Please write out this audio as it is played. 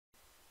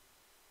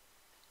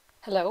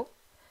Hello,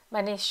 my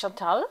name is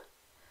Chantal.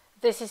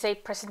 This is a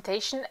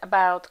presentation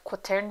about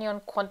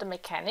Quaternion quantum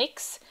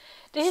mechanics.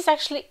 This is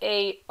actually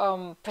a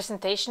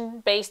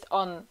presentation based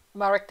on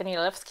Marek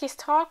Danielewski's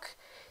talk.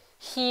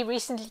 He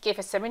recently gave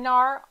a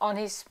seminar on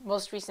his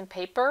most recent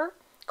paper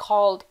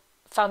called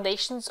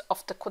Foundations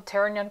of the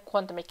Quaternion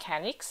quantum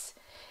mechanics.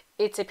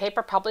 It's a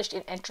paper published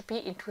in Entropy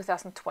in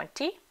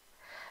 2020.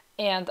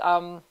 And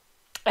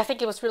I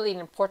think it was really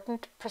an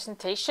important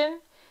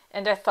presentation.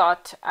 And I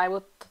thought I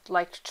would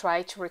like to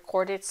try to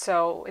record it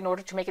so in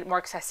order to make it more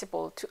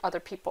accessible to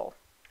other people.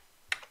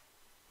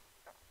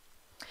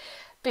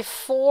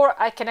 Before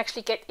I can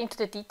actually get into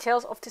the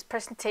details of this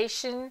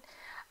presentation,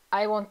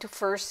 I want to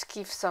first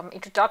give some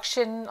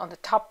introduction on the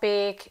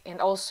topic and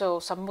also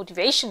some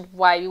motivation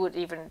why we would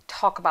even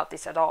talk about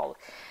this at all.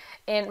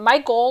 And my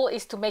goal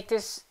is to make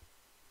this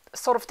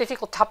sort of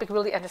difficult topic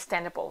really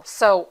understandable.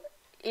 So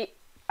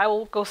I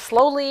will go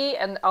slowly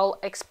and I'll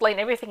explain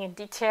everything in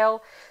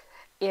detail.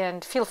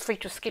 And feel free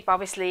to skip,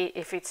 obviously,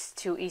 if it's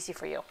too easy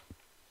for you.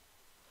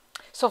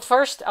 So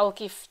first, I'll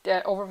give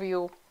the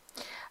overview,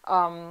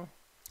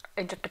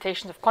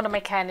 interpretations of quantum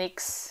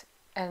mechanics,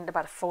 and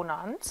about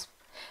phonons.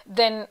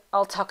 Then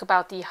I'll talk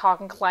about the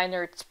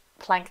Augustin-Cauchy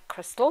Planck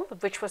crystal,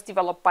 which was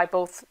developed by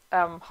both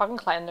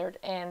Augustin-Kleinert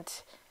and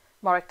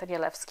Marek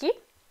Danielewski.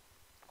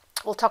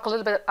 We'll talk a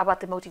little bit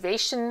about the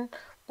motivation,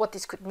 what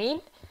this could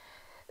mean.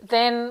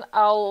 Then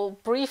I'll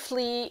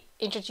briefly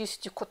introduce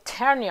you to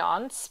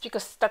quaternions,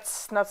 because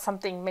that's not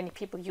something many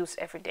people use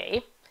every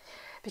day.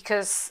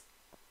 Because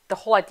the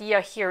whole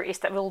idea here is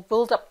that we'll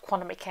build up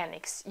quantum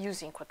mechanics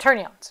using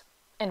quaternions,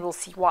 and we'll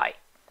see why.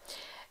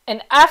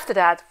 And after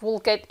that, we'll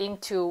get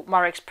into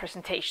Marek's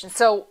presentation.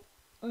 So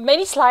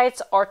many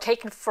slides are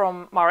taken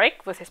from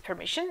Marek with his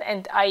permission,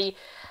 and I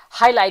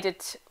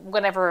highlighted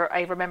whenever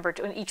I remembered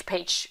on each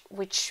page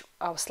which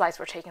slides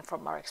were taken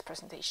from Marek's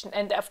presentation.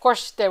 And of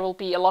course, there will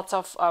be a lot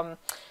of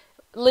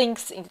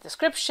links in the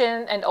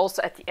description and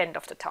also at the end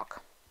of the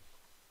talk.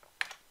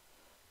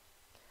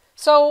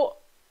 So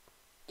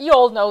you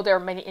all know there are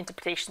many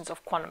interpretations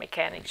of quantum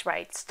mechanics,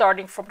 right?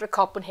 Starting from the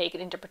Copenhagen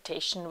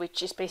interpretation,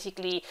 which is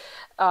basically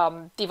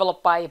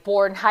developed by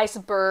Bohr and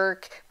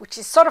Heisenberg, which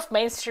is sort of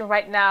mainstream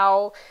right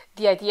now.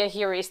 The idea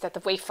here is that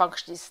the wave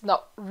function is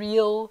not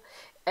real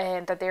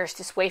and that there's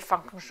this wave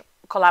function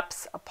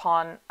collapse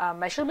upon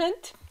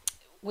measurement,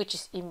 which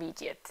is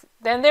immediate.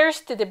 Then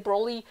there's the de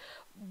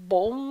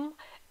Broglie-Bohm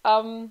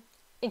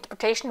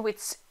interpretation, which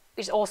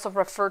is also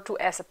referred to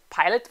as a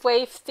pilot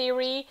wave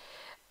theory.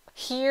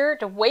 Here,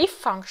 the wave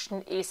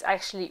function is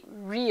actually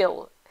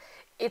real.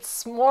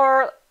 It's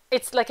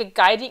like a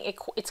guiding.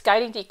 It's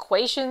guiding the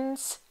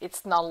equations.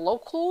 It's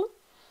non-local.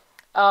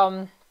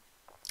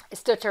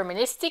 It's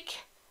deterministic,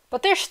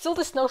 but there's still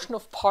this notion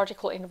of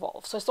particle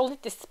involved. So it's only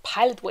this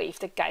pilot wave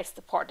that guides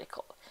the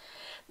particle.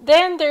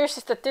 Then there's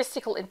a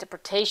statistical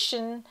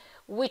interpretation,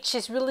 which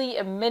is really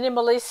a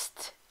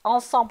minimalist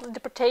ensemble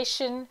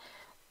interpretation.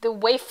 The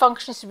wave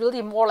function is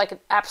really more like an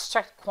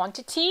abstract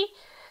quantity.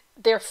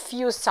 There are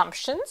few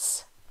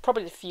assumptions,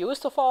 probably the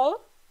fewest of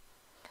all.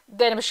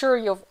 Then I'm sure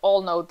you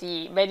all know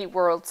the many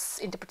worlds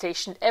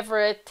interpretation,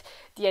 Everett.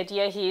 The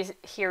idea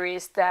here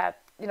is that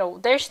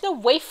there's no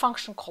wave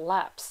function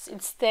collapse.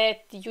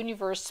 Instead, the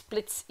universe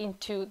splits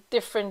into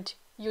different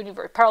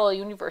parallel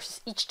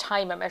universes each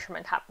time a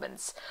measurement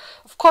happens.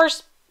 Of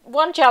course,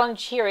 one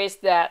challenge here is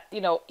that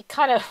it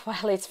kind of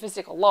violates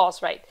physical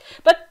laws, right?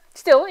 But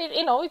still,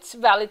 it's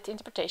valid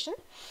interpretation.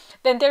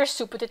 Then there's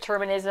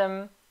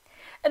superdeterminism.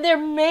 And there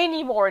are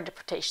many more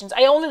interpretations.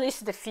 I only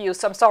listed a few,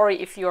 so I'm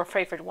sorry if your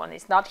favorite one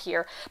is not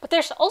here. But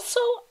there's also,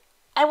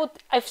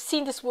 I've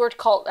seen this word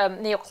called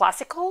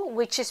neoclassical,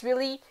 which is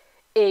really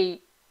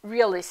a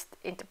realist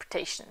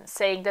interpretation,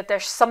 saying that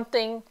there's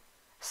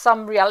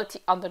some reality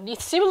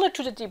underneath, similar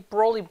to the de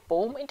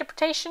Broglie-Bohm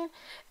interpretation,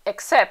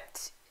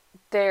 except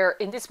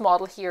in this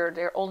model here,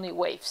 they're only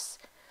waves.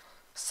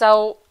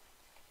 So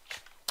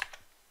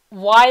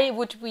why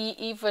would we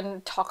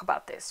even talk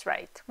about this,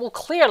 right? Well,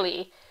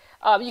 clearly,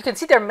 you can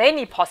see there are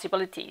many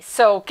possibilities.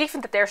 So given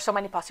that there are so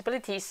many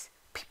possibilities,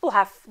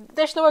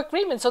 there's no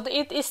agreement. So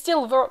it is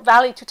still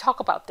valid to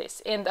talk about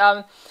this. And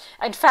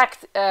in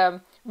fact,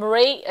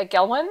 Marek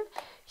Danielewski,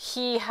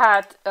 he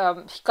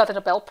got a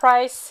Nobel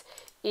Prize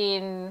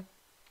in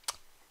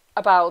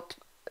about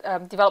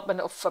development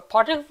of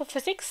particle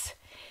physics.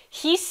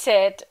 He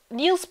said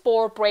Niels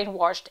Bohr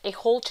brainwashed a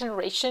whole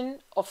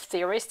generation of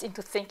theorists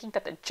into thinking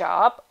that the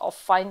job of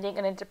finding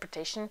an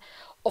interpretation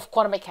of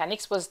quantum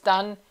mechanics was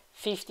done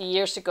 50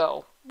 years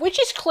ago, which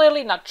is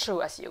clearly not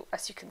true, as you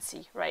can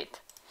see, right?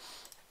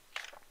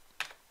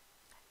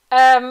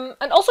 And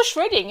also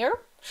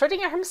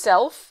Schrödinger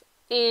himself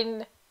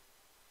in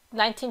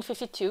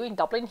 1952 in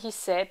Dublin, he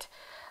said,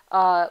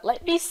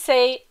 let me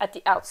say at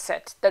the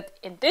outset that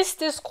in this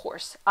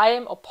discourse I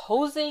am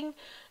opposing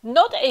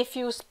not a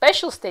few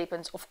special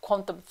statements of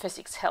quantum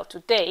physics held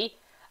today.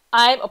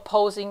 I am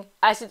opposing,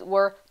 as it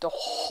were, the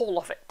whole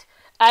of it.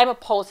 I am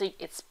opposing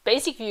its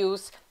basic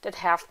views that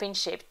have been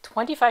shaped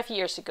 25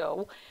 years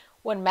ago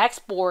when Max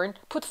Born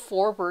put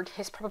forward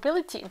his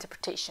probability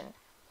interpretation,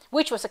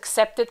 which was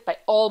accepted by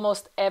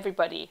almost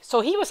everybody. So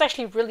he was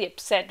actually really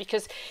upset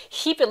because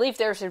he believed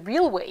there's a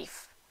real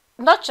wave,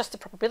 not just a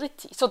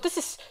probability. So this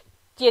is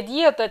the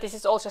idea that this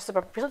is all just a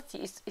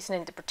probability is an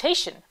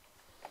interpretation.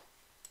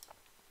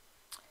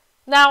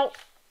 Now,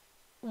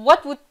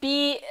 what would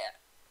be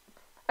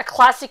a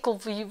classical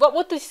view? What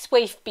would this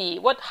wave be?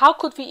 How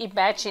could we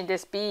imagine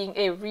this being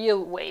a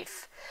real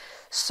wave?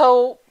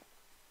 So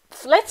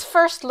let's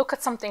first look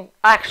at something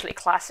actually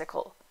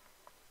classical.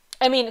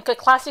 I mean,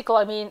 classical,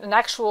 I mean an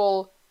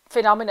actual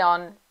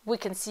phenomenon we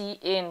can see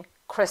in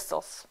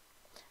crystals.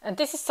 And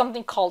this is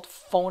something called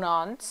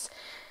phonons.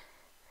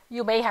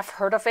 You may have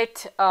heard of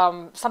it.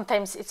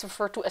 Sometimes it's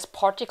referred to as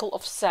particle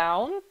of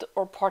sound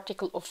or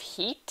particle of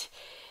heat.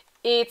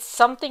 It's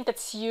something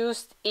that's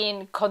used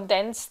in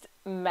condensed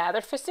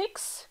matter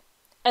physics.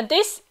 And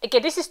this,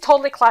 again, this is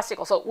totally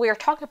classical. So we are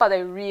talking about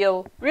a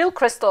real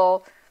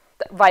crystal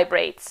that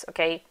vibrates,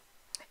 okay?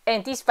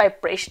 And these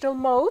vibrational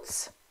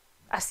modes,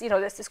 as you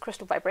know, as this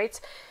crystal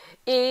vibrates,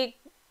 you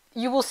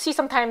will see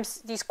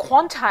sometimes these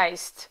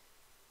quantized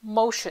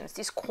motions,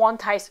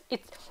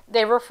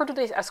 they refer to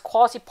this as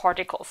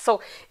quasi-particles.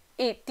 So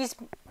these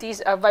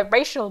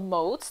vibrational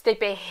modes, they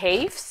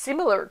behave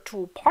similar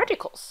to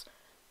particles,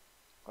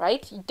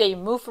 right? They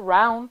move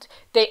around,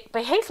 they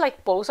behave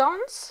like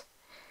bosons.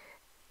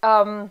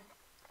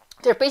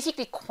 They're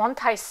basically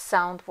quantized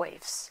sound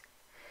waves.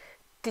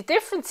 The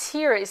difference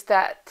here is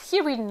that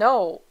here we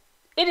know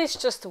it is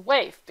just a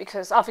wave,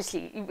 because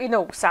obviously we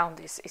know sound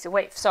is a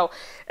wave. So,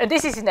 and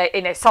this is in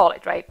a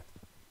solid, right?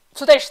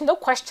 So there's no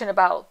question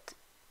about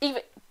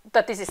even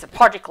that this is a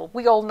particle.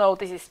 We all know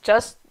this is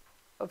just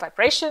a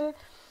vibration,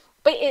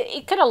 but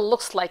it kind of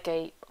looks like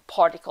a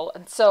particle,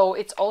 and so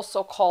it's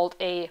also called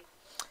a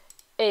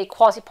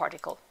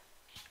quasi-particle.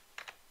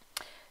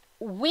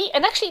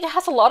 And actually it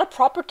has a lot of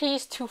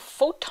properties to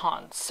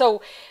photons.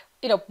 So,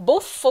 you know,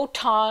 both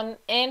photon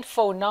and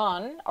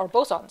phonon are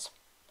bosons.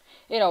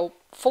 You know,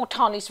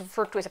 photon is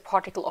referred to as a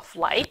particle of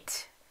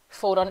light.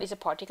 Photon is a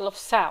particle of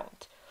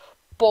sound.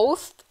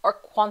 Both are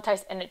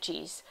quantized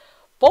energies.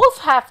 Both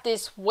have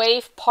this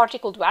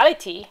wave-particle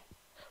duality.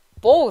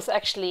 Both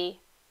actually,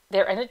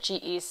 their energy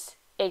is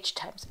h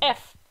times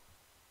f.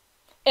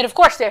 And of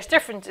course, there's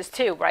differences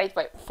too, right?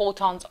 But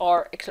photons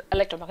are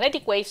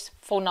electromagnetic waves.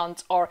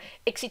 Phonons are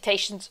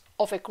excitations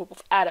of a group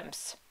of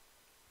atoms.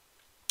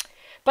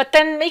 But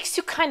then makes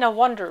you kind of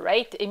wonder,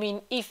 right? I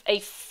mean, if a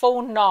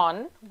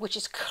phonon, which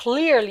is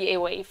clearly a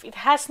wave, it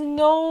has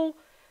no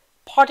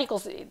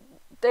particles,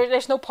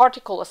 there's no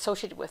particle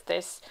associated with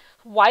this,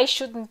 why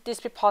shouldn't this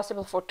be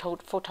possible for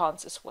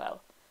photons as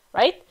well,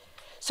 right?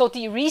 So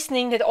the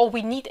reasoning that, oh,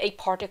 we need a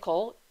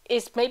particle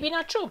is maybe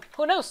not true.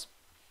 Who knows?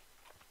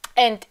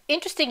 And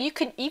interesting, you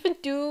can even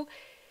do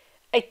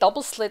a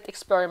double slit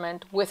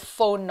experiment with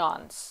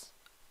phonons.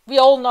 We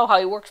all know how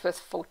it works with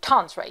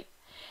photons, right?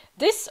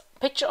 This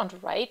picture on the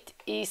right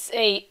is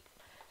a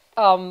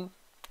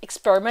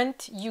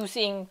experiment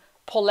using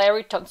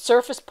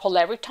surface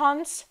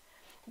polaritons.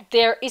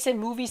 There is a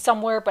movie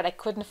somewhere, but I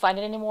couldn't find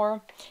it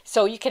anymore.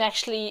 So you can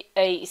actually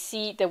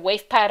see the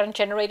wave pattern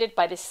generated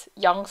by this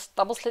Young's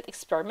double slit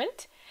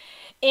experiment.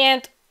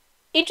 And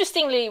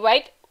interestingly,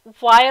 right,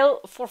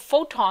 while for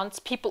photons,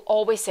 people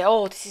always say,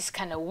 oh, this is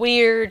kind of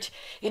weird,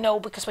 you know,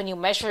 because when you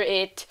measure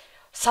it,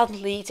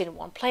 suddenly it's in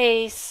one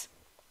place.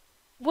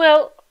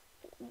 Well,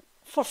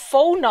 for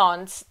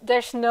phonons,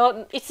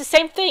 it's the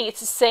same thing. It's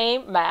the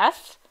same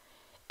math.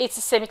 It's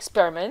the same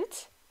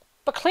experiment.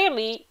 But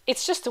clearly,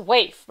 it's just a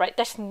wave, right?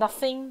 There's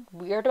nothing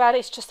weird about it.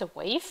 It's just a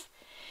wave.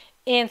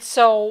 And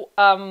so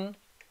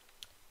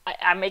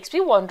it makes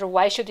me wonder,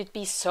 why should it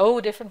be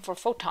so different for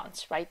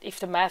photons, right? If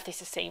the math is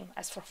the same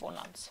as for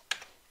phonons.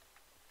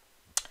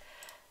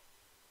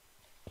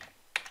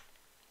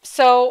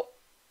 So,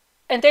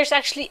 and there's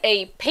actually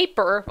a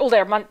paper,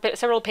 there are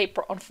several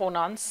papers on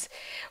phonons.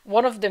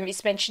 One of them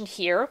is mentioned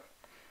here.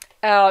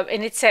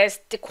 And it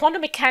says, the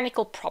quantum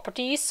mechanical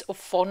properties of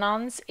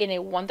phonons in a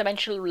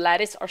one-dimensional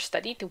lattice are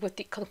studied with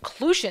the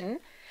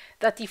conclusion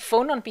that the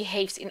phonon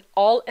behaves in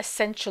all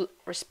essential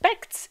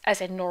respects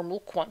as a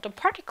normal quantum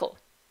particle.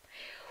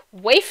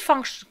 Wave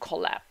function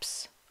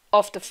collapse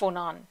of the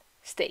phonon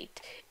state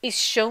is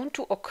shown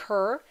to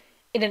occur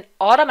in an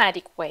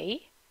automatic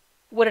way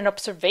when an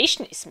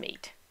observation is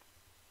made.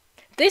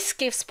 This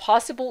gives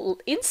possible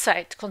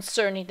insight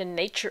concerning the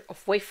nature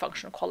of wave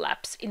function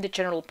collapse in the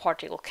general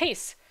particle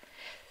case.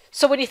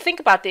 So when you think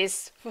about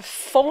this, with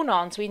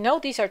phonons, we know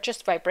these are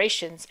just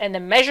vibrations, and the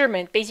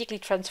measurement basically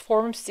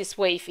transforms this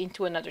wave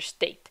into another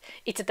state.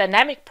 It's a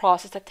dynamic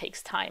process that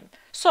takes time.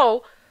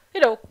 So,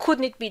 you know,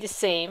 couldn't it be the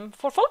same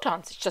for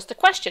photons? It's just a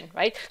question,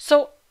 right?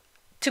 So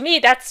to me,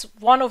 that's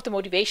one of the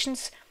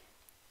motivations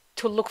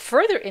to look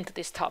further into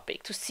this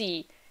topic, to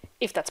see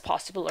if that's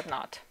possible or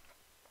not.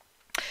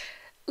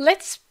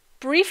 Let's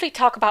briefly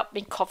talk about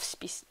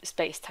Minkowski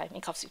space-time.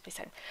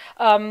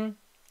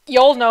 You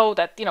all know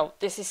that, you know,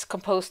 this is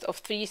composed of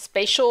 3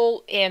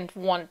 spatial and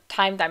 1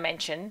 time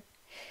dimension,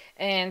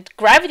 and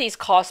gravity is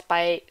caused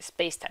by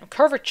space-time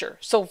curvature.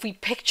 So if we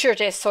picture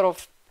this sort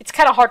of, it's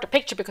kind of hard to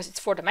picture because it's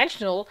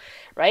four-dimensional,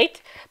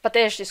 right? But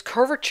there's this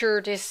curvature,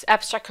 this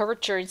abstract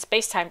curvature in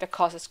space-time that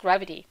causes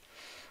gravity.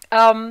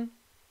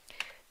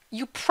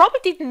 You probably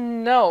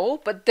didn't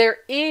know, but there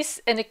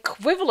is an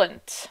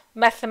equivalent,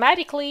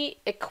 mathematically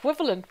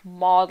equivalent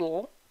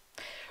model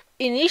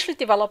initially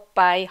developed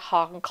by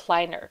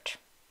Kleinert.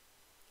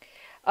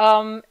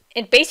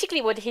 And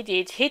basically what he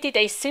did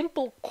a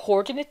simple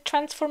coordinate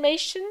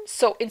transformation.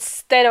 So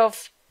instead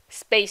of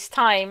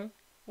space-time,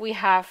 we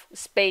have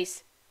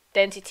space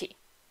density.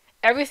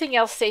 Everything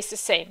else stays the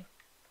same.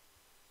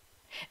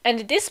 And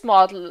in this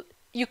model,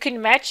 you can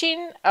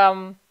imagine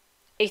a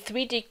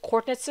 3D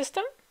coordinate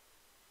system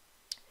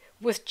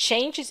with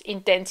changes in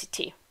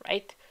density,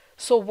 right?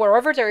 So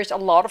wherever there is a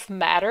lot of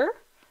matter,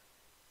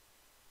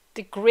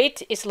 the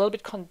grid is a little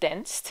bit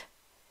condensed.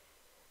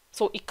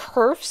 So it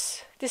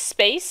curves this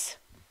space.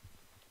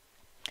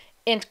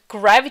 And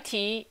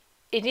gravity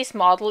in this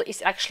model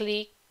is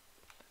actually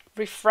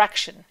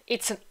refraction.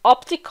 It's an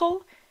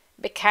optical,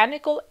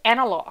 mechanical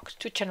analog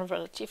to general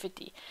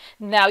relativity.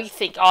 Now you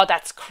think, oh,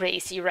 that's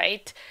crazy,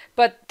 right?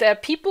 But the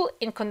people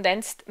in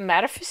condensed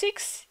matter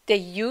physics, they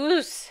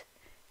use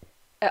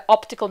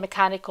optical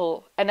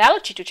mechanical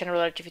analogy to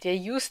general relativity. They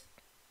use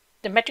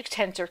the metric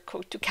tensor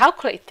code to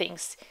calculate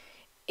things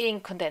in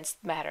condensed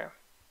matter.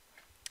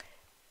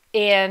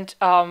 And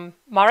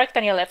Marek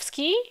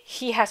Danielewski,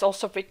 he has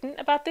also written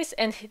about this,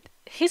 and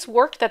his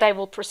work that I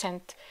will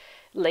present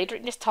later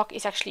in this talk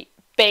is actually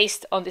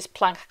based on this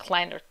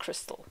Planck-Kleinert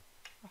crystal.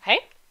 Okay,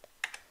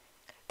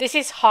 this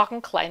is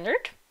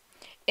Kleinert,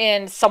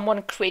 and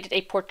someone created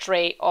a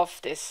portrait of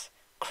this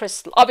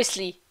crystal.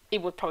 Obviously,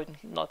 it would probably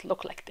not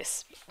look like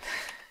this.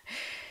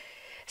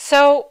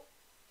 So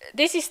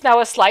this is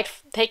now a slide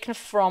taken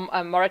from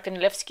Marek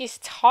Danielewski's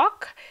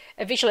talk,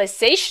 a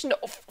visualization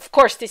of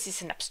course, this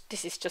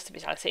is just a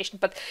visualization,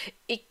 but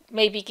it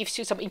maybe gives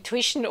you some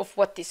intuition of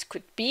what this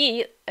could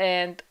be.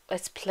 And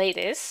let's play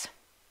this.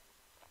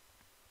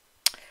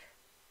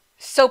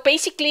 So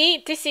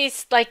basically, this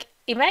is like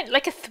a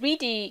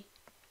 3D,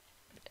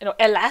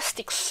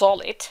 elastic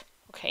solid,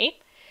 okay,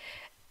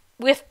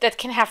 that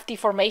can have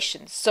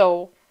deformations.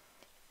 So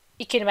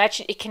you can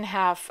imagine it can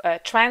have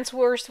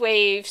transverse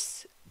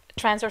waves,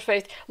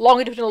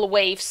 longitudinal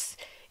waves.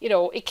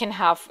 It can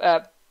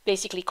have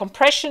basically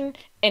compression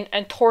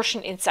and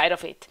torsion inside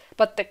of it.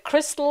 But the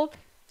crystal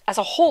as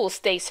a whole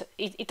stays,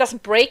 it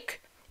doesn't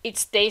break, it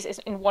stays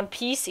in one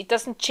piece, it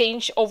doesn't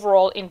change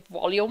overall in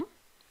volume.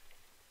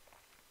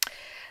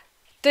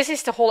 This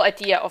is the whole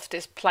idea of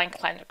this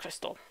Planck-Kleinert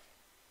crystal.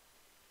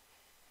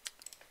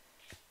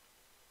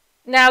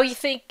 Now you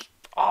think,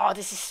 oh,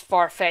 this is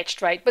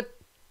far-fetched, right? But,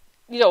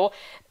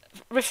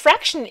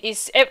 refraction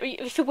is,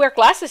 if you wear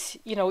glasses,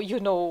 you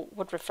know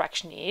what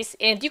refraction is.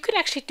 And you can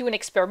actually do an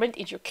experiment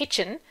in your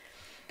kitchen.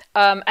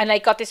 And I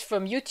got this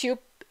from YouTube.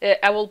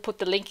 I will put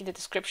the link in the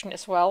description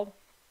as well.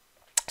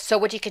 So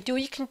what you can do,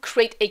 you can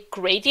create a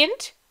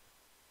gradient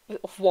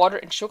of water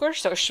and sugar.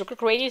 So a sugar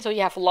gradient, so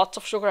you have lots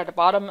of sugar at the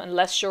bottom and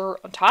less sugar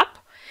on top.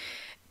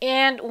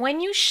 And when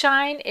you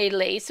shine a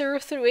laser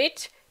through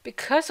it,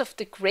 because of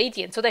the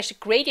gradient, so there's a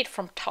gradient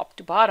from top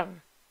to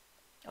bottom,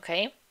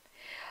 okay?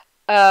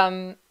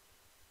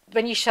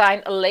 When you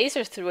shine a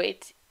laser through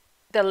it,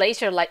 the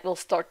laser light will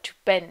start to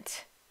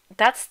bend.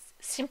 That's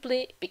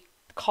simply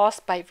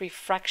caused by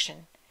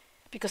refraction,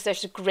 because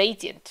there's a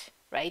gradient,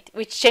 right?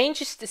 Which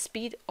changes the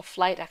speed of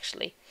light,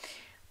 actually.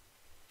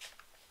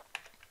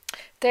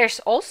 There's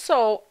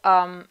also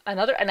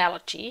another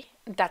analogy,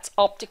 that's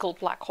optical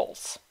black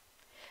holes.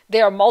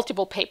 There are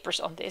multiple papers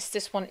on this.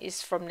 This one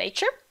is from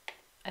Nature,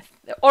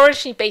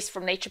 originally based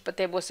from Nature, but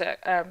there was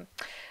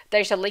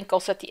there's a link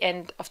also at the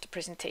end of the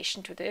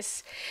presentation to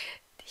this.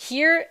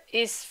 Here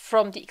is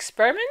from the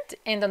experiment,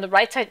 and on the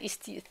right side is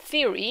the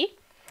theory.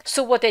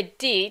 So what they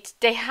did,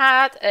 they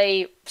had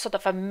a sort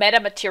of a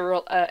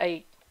metamaterial,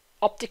 a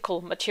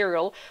optical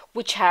material,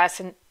 which has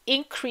an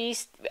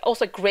increased,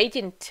 also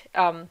gradient,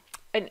 an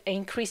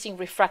increasing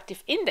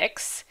refractive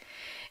index.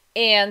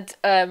 And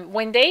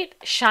when they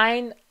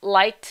shine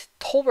light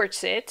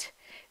towards it,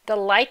 the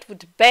light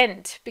would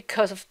bend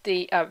because of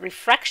the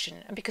refraction.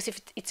 And because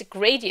if it's a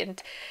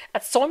gradient,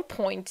 at some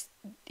point,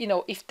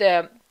 if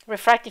the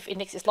refractive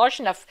index is large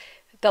enough,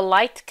 the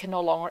light can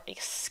no longer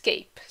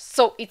escape.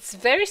 So it's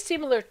very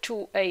similar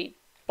to a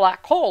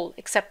black hole,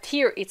 except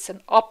here it's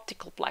an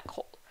optical black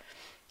hole.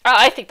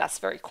 I think that's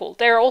very cool.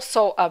 There are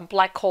also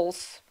black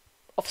holes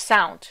of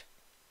sound.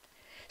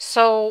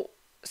 So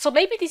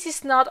maybe this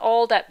is not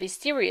all that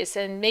mysterious,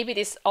 and maybe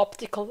this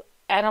optical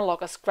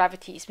analogous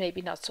gravity is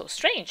maybe not so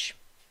strange.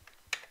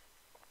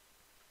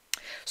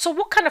 So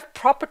what kind of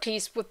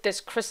properties would this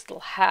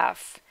crystal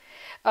have?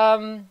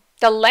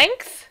 The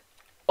length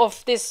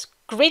of this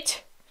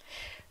grid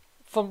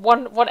from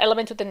one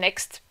element to the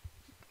next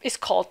is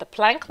called the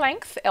Planck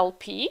length,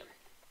 LP.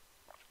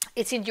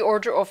 It's in the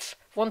order of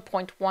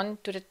 1.1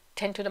 to the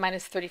 10 to the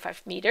minus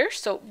 35 meters,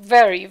 so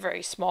very,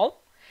 very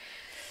small.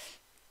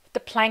 The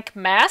Planck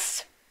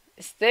mass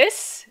is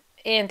this,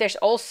 and there's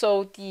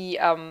also the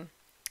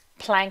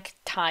Planck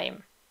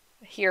time.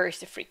 Here is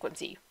the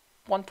frequency,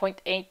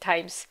 1.8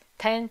 times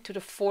 10 to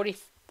the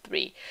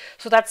 43.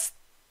 So that's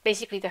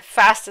basically the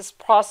fastest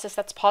process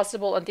that's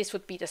possible, and this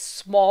would be the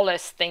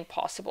smallest thing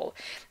possible.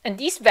 And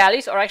these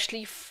values are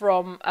actually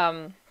from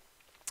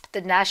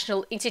the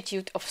National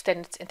Institute of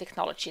Standards and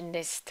Technology,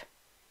 NIST.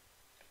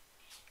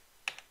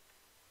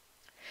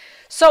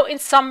 So in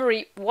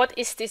summary, what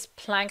is this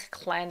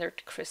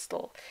Planck-Kleinert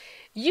crystal?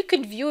 You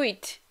can view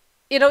it,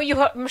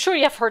 I'm sure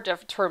you have heard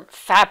of the term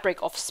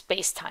fabric of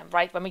space-time,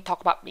 right? When we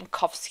talk about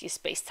Minkowski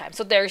space-time.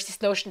 So there is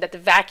this notion that the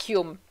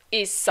vacuum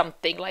is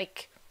something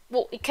like,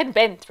 well, it can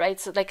bend, right?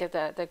 So like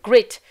the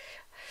grid.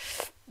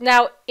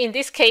 Now, in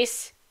this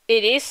case,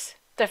 it is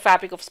the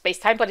fabric of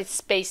space-time, but it's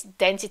space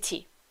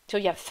density. So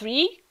you have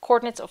 3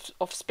 coordinates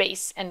of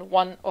space and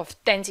 1 of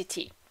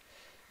density.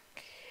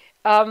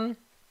 You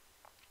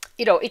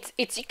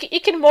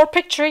can more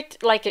picture it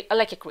like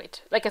a grid,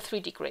 like a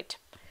 3D grid.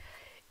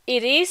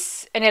 It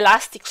is an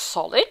elastic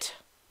solid,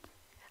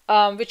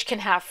 which can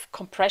have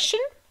compression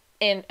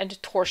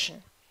and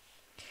torsion.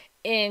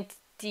 And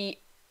the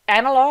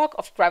analog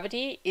of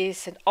gravity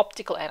is an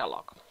optical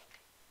analog.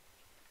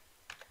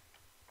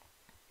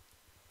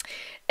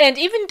 And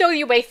even though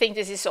you may think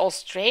this is all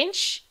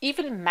strange,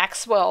 even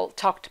Maxwell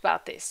talked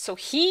about this. So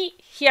he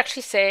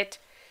actually said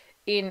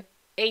in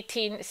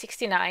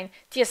 1869,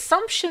 the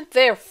assumption,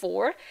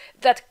 therefore,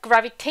 that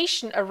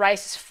gravitation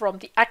arises from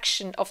the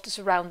action of the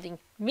surrounding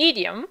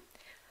medium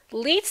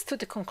leads to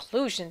the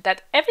conclusion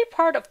that every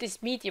part of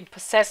this medium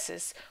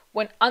possesses,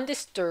 when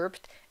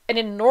undisturbed, an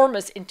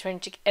enormous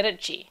intrinsic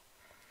energy,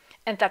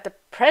 and that the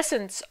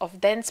presence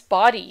of dense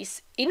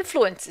bodies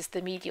influences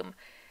the medium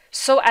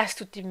so as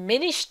to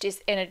diminish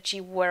this energy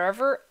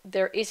wherever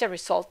there is a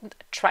resultant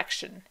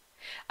attraction.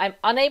 I'm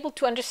unable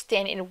to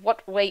understand in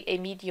what way a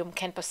medium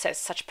can possess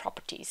such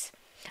properties.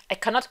 I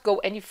cannot go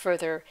any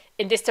further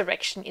in this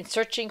direction in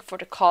searching for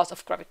the cause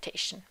of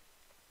gravitation.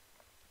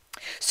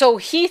 So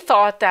he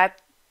thought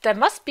that there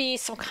must be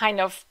some kind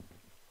of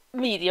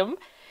medium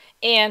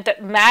and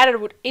that matter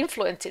would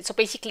influence it. So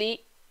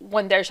basically,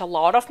 when there's a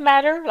lot of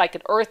matter, like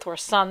an Earth or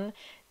Sun,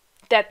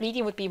 that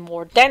medium would be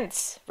more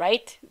dense,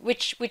 right?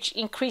 Which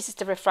increases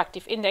the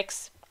refractive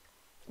index,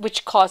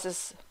 which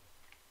causes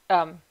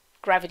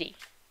gravity.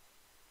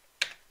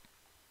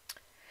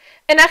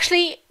 And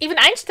actually, even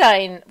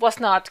Einstein was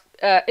not,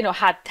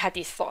 had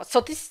these thoughts.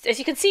 So this, as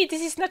you can see,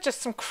 this is not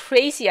just some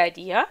crazy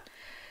idea.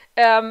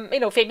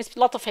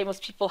 Lot of famous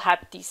people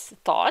had these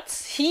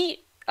thoughts.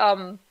 He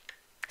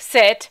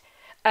said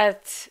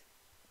at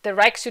the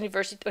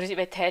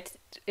Rijksuniversiteit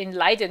in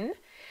Leiden,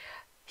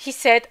 he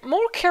said,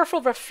 more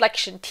careful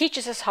reflection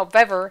teaches us,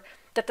 however,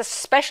 that the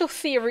special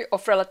theory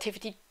of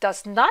relativity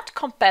does not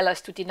compel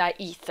us to deny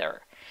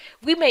ether.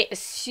 We may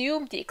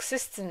assume the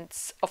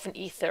existence of an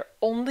ether,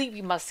 only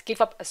we must give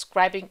up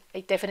ascribing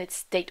a definite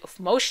state of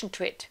motion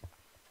to it.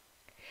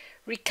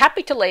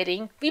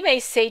 Recapitulating, we may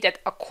say that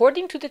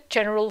according to the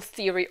general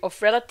theory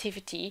of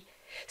relativity,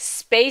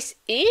 space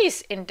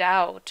is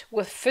endowed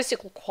with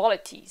physical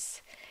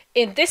qualities.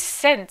 In this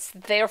sense,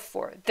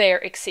 therefore, there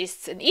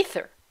exists an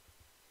ether.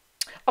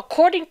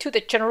 According to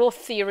the general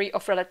theory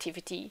of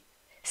relativity,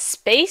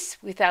 space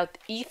without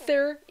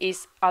ether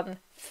is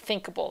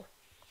unthinkable.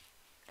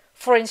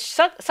 For in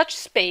such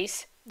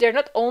space, there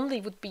not only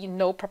would be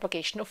no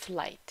propagation of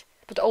light,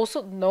 but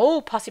also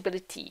no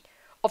possibility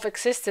of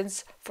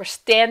existence for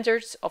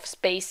standards of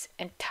space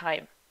and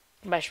time,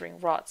 measuring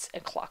rods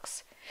and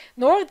clocks,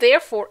 nor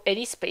therefore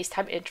any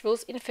space-time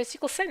intervals in a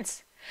physical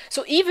sense.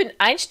 So even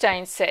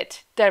Einstein said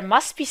there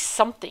must be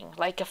something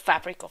like a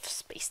fabric of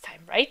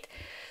space-time, right?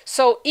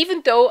 So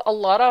even though a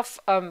lot of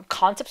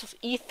concepts of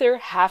ether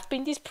have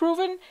been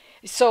disproven,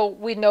 so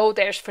we know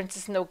there's, for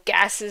instance, no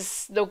gas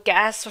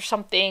or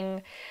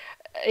something,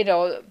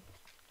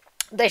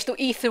 there's no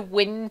ether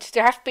wind.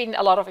 There have been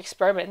a lot of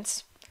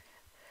experiments,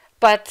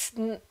 but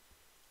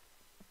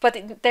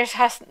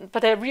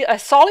a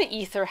solid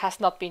ether has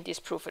not been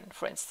disproven.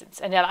 For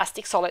instance, an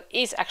elastic solid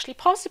is actually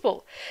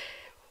possible.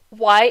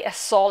 Why a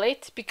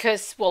solid?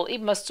 Because, well, it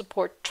must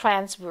support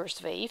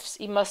transverse waves.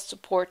 It must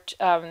support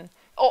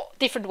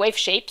different wave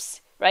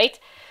shapes, right?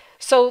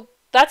 So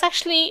that's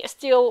actually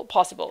still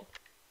possible.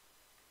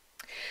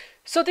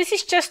 So this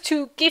is just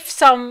to give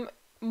some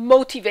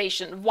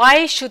motivation.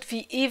 Why should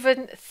we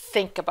even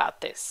think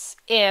about this?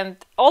 And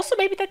also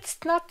maybe that's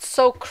not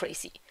so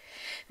crazy.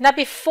 Now,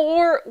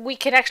 before we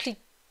can actually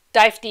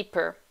dive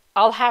deeper,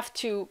 I'll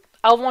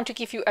want to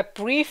give you a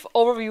brief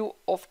overview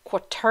of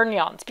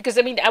quaternions, because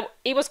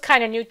it was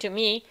kind of new to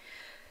me.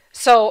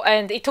 So,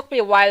 and it took me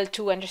a while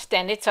to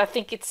understand it. So I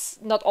think it's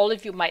not all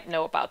of you might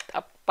know about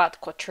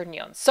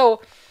quaternions.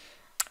 So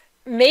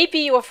maybe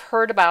you have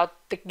heard about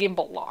the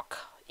gimbal lock.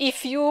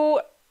 If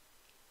you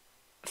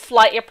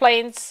fly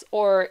airplanes,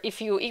 or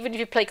even if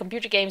you play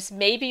computer games,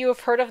 maybe you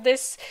have heard of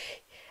this.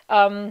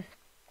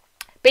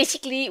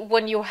 Basically,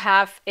 when you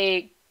have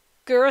a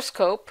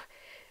gyroscope,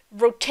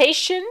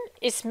 rotation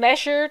is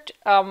measured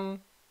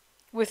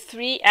with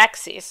 3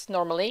 axes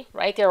normally,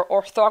 right? They're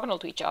orthogonal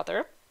to each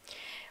other.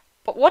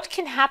 But what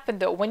can happen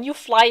though when you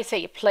fly,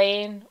 say, a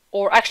plane,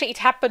 or actually it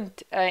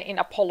happened in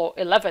Apollo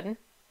 11,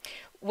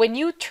 when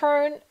you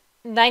turn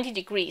 90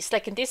 degrees,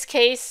 like in this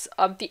case,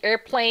 the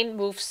airplane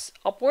moves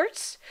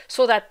upwards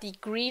so that the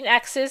green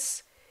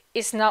axis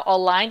is now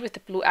aligned with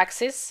the blue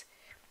axis.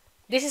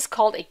 This is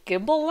called a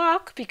gimbal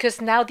lock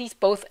because now these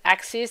both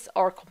axes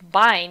are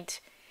combined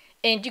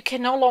and you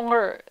can no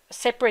longer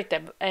separate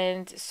them.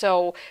 And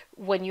so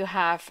when you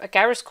have a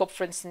gyroscope,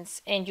 for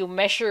instance, and you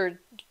measure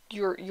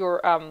your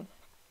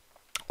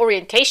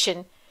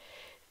orientation,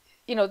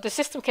 you know, the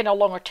system can no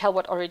longer tell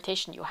what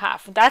orientation you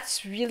have. And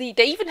that's really,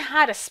 they even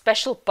had a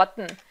special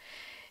button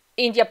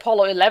in the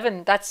Apollo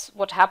 11. That's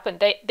what happened.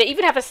 They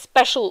even have a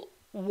special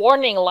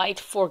warning light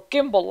for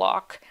gimbal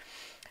lock.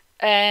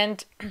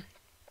 And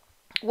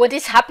when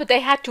this happened,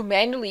 they had to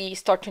manually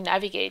start to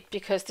navigate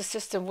because the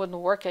system wouldn't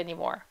work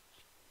anymore.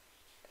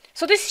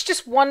 So this is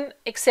just one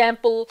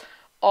example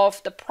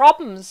of the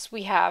problems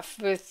we have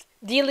with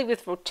dealing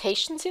with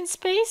rotations in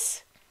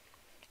space,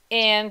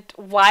 and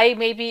why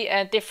maybe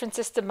a different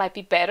system might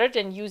be better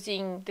than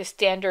using the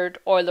standard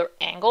Euler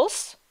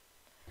angles.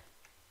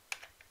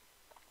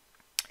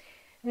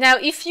 Now,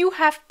 if you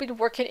have been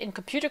working in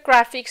computer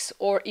graphics,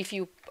 or if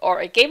you are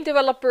a game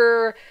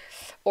developer,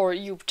 or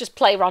you just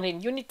play around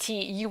in Unity,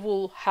 you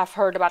will have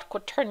heard about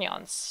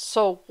quaternions.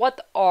 So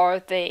what are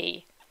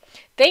they?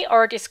 They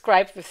are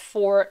described with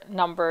 4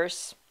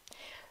 numbers,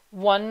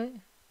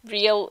 1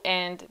 real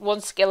and 1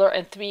 scalar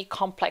and 3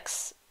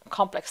 complex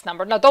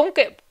number. Now don't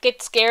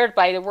get scared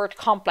by the word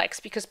complex,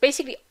 because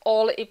basically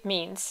all it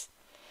means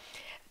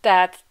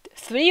that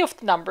 3 of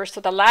the numbers,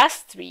 so the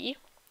last 3,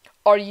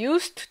 are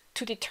used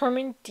to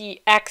determine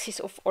the axis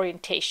of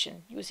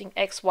orientation using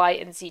x, y,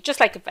 and z, just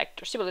like a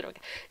vector. Similarly,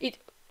 it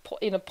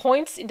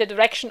points in the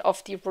direction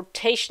of the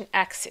rotation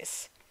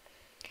axis.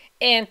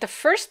 And the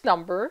first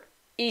number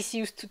is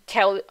used to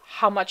tell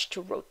how much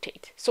to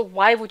rotate. So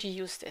why would you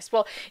use this?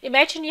 Well,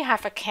 imagine you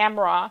have a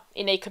camera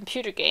in a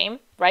computer game,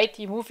 right?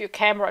 You move your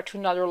camera to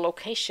another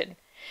location.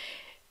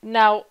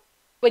 Now,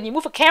 when you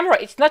move a camera,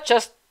 it's not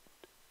just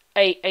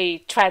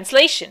a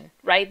translation,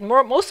 right?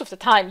 Most of the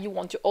time, you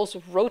want to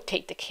also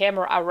rotate the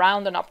camera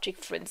around an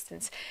object, for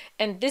instance.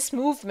 And this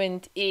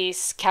movement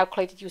is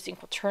calculated using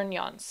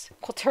quaternions.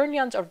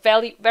 Quaternions are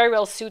very, very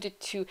well suited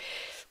to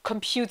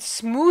compute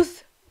smooth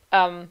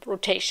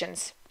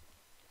rotations.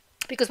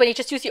 Because when you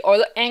just use the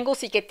Euler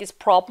angles, you get this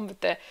problem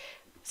with the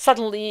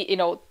suddenly,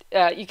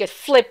 you get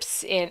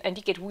flips and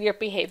you get weird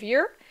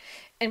behavior.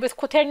 And with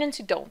quaternions,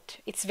 you don't.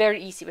 It's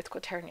very easy with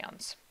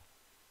quaternions.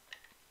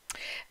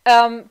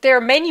 There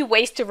are many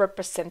ways to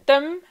represent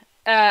them.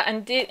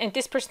 And in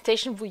this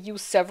presentation, we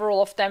use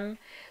several of them.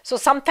 So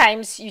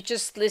sometimes you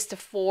just list the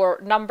 4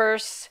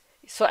 numbers.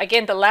 So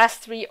again, the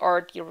last 3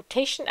 are the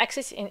rotation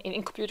axis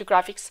in computer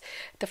graphics.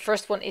 The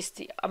first one is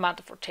the amount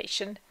of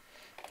rotation.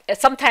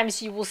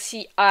 Sometimes you will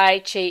see I,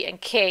 J, and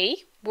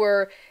K,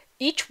 where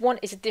each one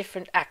is a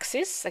different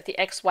axis, like the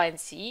X, Y, and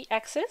Z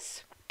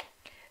axis.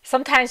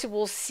 Sometimes you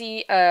will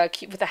see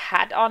with a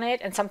hat on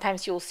it, and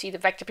sometimes you'll see the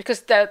vector,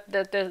 because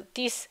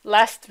these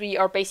last 3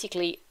 are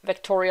basically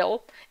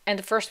vectorial, and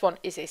the first one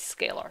is a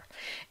scalar.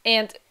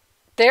 And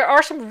there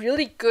are some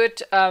really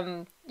good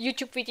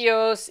YouTube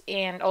videos,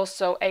 and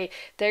also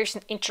there's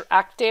an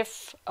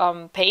interactive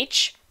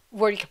page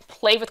where you can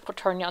play with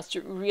quaternions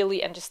to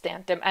really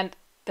understand them. And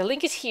the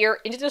link is here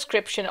in the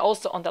description,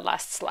 also on the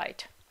last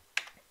slide.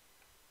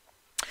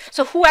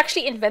 So who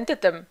actually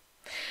invented them?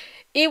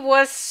 It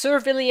was Sir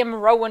William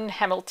Rowan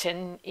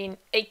Hamilton in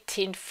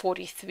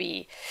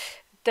 1843.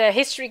 The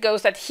history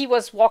goes that he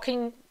was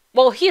walking,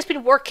 well, he has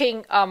been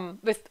working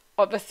with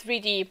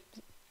 3D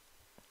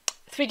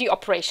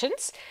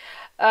operations,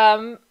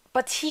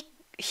 but he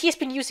has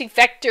been using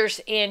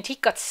vectors, and he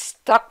got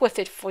stuck with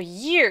it for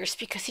years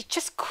because he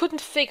just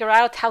couldn't figure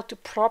out how to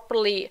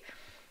properly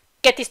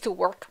get this to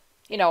work.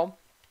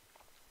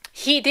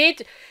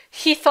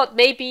 He thought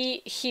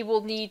maybe he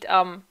will need,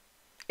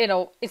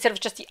 instead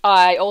of just the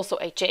I, also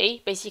a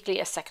J, basically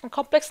a second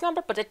complex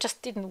number, but it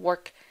just didn't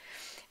work.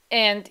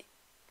 And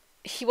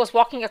he was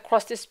walking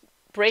across this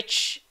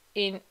bridge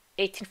in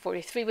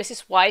 1843 with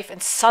his wife,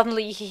 and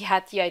suddenly he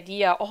had the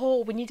idea,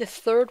 oh, we need a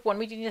third one,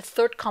 we need a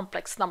third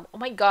complex number. Oh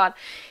my God,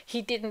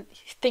 he didn't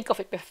think of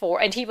it before,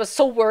 and he was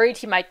so worried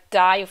he might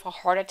die of a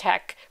heart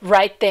attack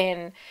right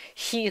then.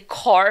 He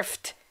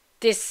carved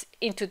this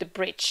into the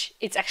bridge.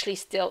 It's actually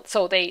still,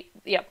 so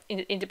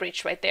in the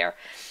bridge right there.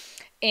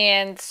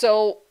 And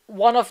so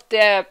one of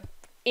the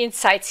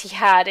insights he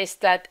had is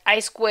that I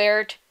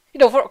squared,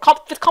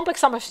 with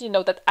complex numbers,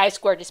 that I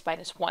squared is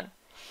 -1.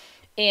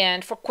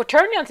 And for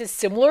quaternions, it's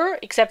similar,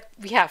 except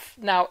we have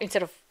now,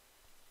 instead of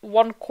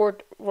 1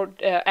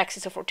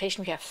 axis of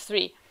rotation, we have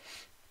 3.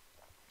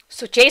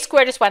 So J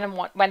squared is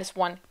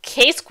 -1,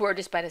 K squared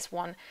is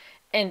 -1,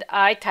 and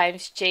I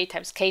times J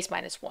times K is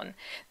 -1.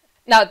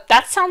 Now,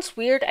 that sounds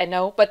weird, I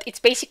know, but it's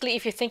basically,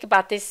 if you think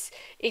about this,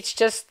 it's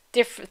just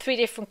 3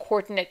 different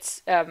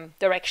coordinates,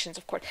 directions,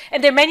 of course.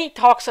 And there are many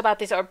talks about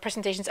this or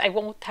presentations. I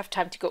won't have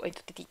time to go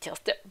into the details.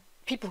 The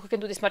people who can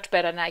do this much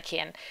better than I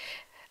can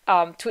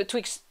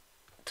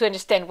to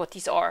understand what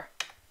these are.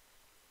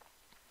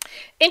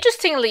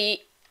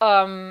 Interestingly,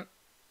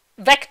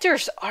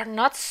 vectors are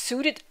not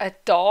suited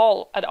at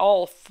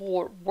all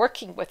for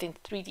working within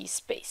 3D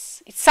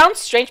space. It sounds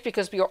strange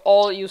because we are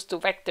all used to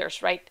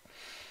vectors, right?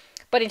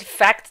 But in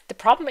fact, the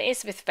problem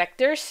is with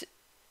vectors,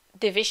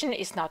 division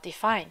is not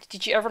defined.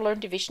 Did you ever learn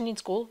division in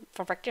school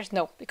for vectors?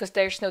 No, because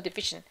there's no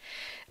division.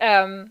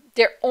 There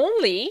are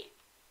only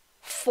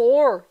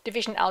 4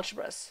 division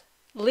algebras.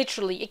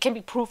 Literally, it can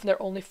be proven there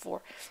are only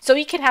 4. So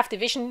you can have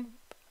division,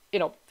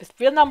 with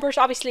real numbers,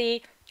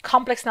 obviously,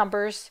 complex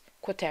numbers,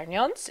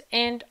 quaternions,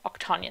 and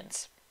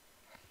octonions.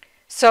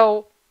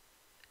 So,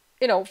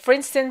 for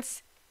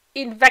instance,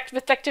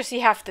 with vectors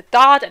you have the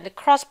dot and the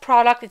cross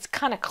product. It's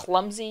kind of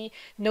clumsy,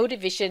 no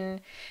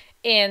division,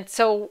 and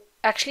so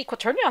actually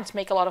quaternions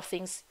make a lot of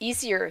things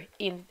easier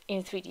in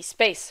 3D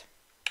space.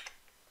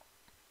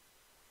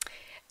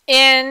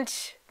 And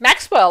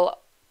Maxwell,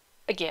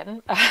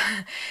 again,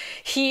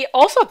 he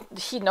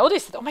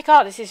noticed that, oh my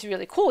god, this is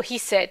really cool. He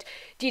said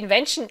the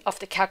invention of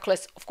the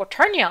calculus of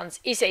quaternions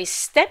is a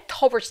step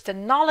towards the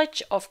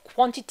knowledge of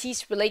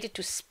quantities related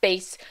to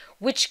space,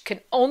 which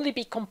can only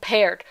be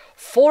compared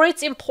for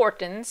its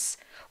importance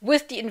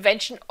with the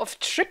invention of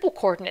triple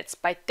coordinates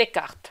by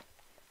Descartes.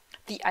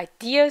 The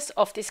ideas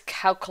of this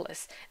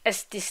calculus,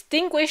 as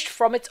distinguished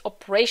from its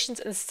operations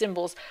and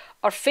symbols,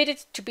 are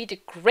fitted to be the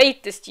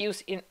greatest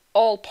use in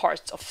all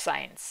parts of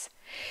science.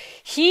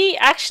 He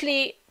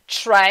actually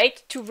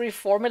tried to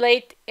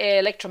reformulate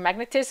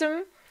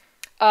electromagnetism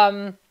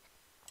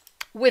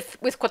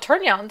with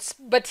quaternions,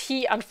 but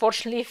he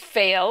unfortunately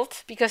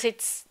failed because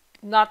it's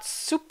not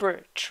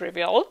super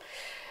trivial,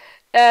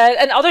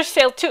 and others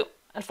failed too,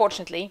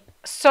 unfortunately.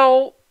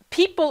 So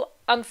people,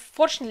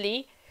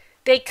 unfortunately,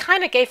 they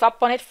kind of gave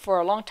up on it for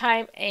a long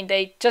time, and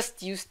they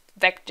just used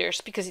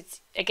vectors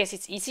because I guess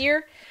it's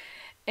easier.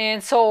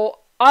 And so,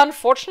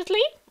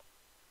 unfortunately,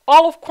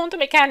 all of quantum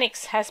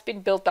mechanics has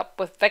been built up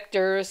with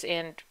vectors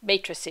and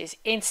matrices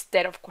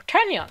instead of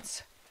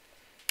quaternions.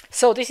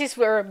 So this is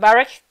where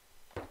Marek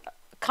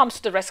comes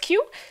to the rescue.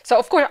 So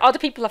of course other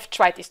people have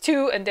tried this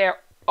too, and there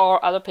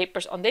are other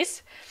papers on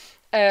this.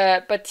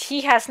 But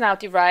he has now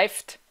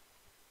derived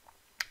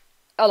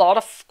a lot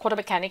of quantum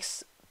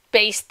mechanics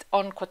based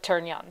on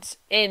quaternions.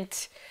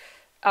 And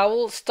I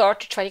will start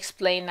to try to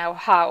explain now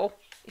how,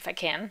 if I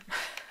can.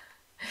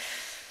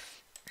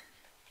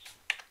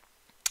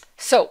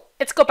 So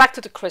let's go back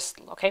to the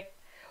crystal, okay?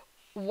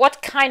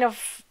 What kind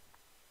of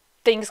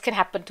things can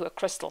happen to a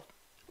crystal?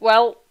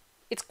 Well,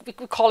 we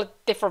call it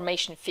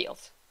deformation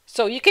fields.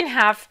 So you can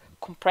have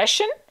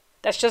compression,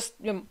 that's just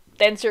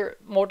denser,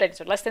 more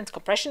dense or less dense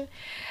compression,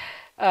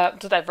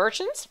 to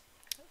divergence,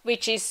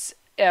 which is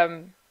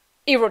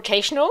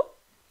irrotational,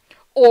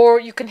 or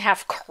you can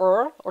have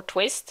curl or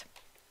twist,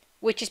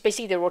 which is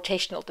basically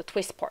the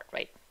twist part,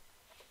 right?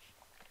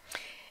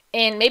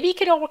 And maybe you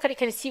can already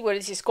kind of see where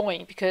this is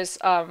going, because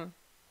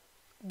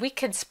we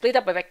can split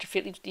up a vector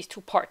field into these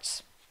 2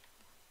 parts.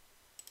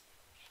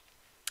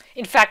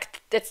 In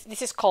fact,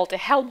 this is called the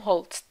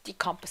Helmholtz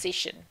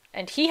decomposition.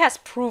 And he has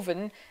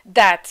proven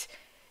that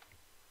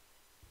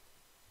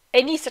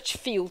any such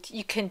field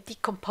you can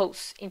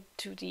decompose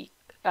into the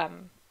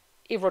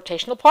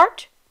irrotational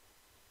part,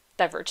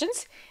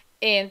 divergence,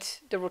 and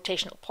the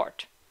rotational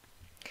part.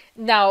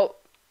 Now,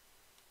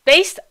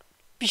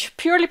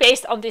 purely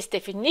based on this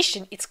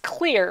definition, it's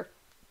clear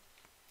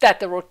that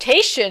the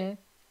rotation,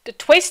 the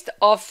twist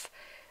of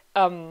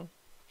the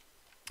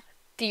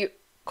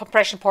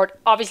compression part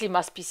obviously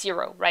must be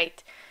 0,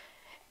 right?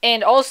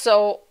 And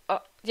also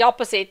the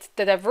opposite,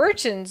 the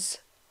divergence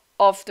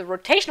of the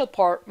rotational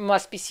part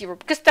must be 0,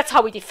 because that's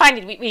how we defined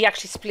it. We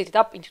actually split it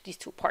up into these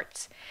 2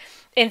 parts.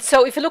 And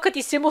so if you look at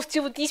these symbols,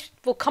 these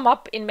will come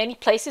up in many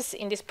places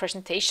in this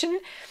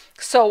presentation.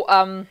 So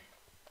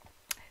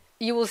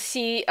you will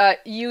see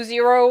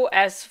U0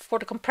 as for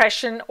the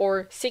compression,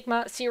 or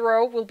sigma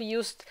 0 will be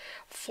used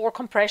for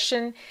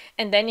compression.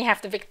 And then you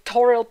have the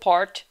vectorial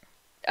part,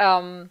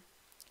 the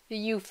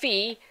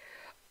UV,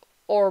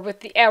 or with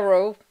the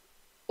arrow,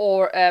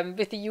 or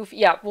with the UV,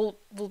 yeah, will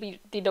be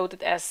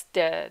denoted as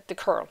the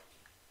curl.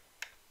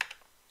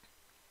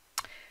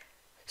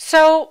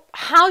 So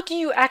how do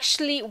you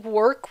actually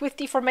work with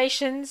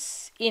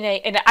deformations in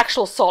an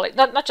actual solid,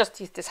 not just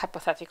this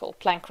hypothetical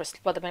Planck crystal,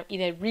 but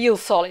in a real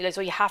solid?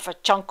 So you have a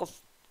chunk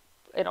of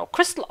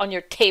crystal on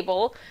your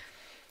table,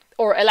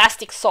 or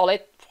elastic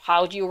solid.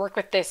 How do you work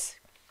with this?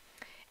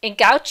 And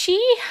Cauchy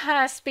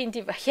has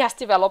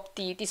developed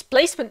the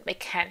displacement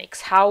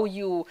mechanics, how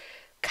you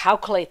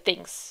calculate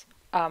things,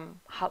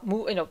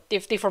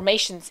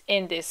 deformations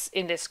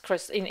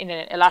in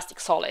an elastic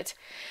solid.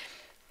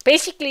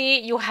 Basically,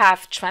 you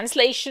have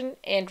translation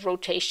and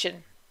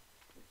rotation.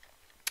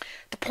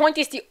 The point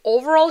is the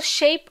overall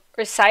shape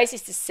or size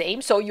is the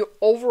same. So your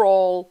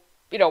overall,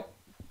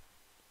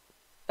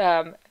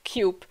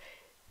 cube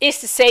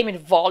is the same in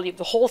volume.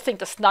 The whole thing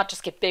does not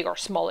just get bigger or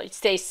smaller. It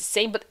stays the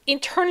same, but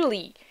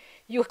internally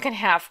you can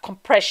have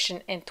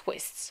compression and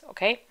twists,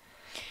 okay?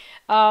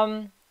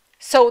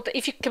 So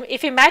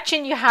if you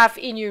imagine you have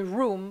in your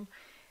room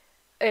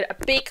a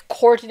big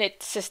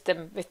coordinate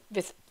system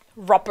with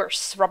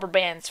rubber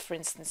bands, for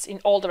instance, in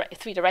all the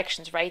three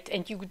directions, right?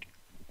 And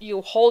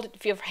you hold it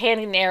with your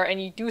hand in there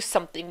and you do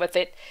something with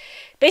it.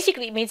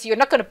 Basically, it means you're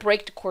not going to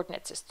break the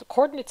coordinate system. The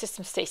coordinate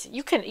system stays.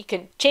 You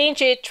can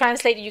change it,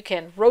 translate it, you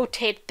can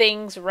rotate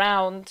things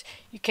around,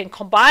 you can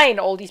combine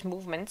all these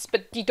movements,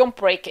 but you don't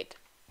break it.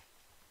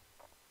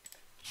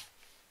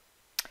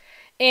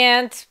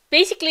 And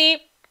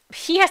basically,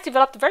 he has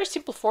developed a very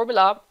simple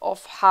formula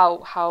of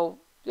how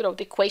the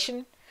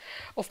equation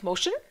of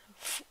motion.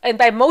 And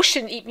by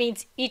motion, it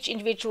means each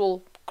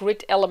individual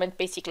grid element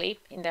basically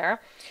in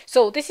there.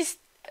 So this is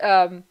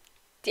the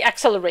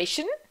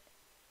acceleration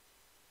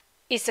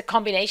is a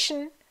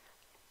combination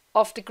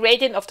of the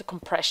gradient of the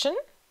compression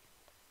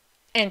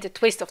and the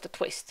twist of the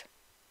twist.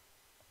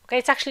 Okay,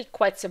 it's actually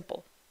quite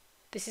simple.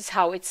 This is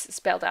how it's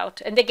spelled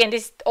out. And again,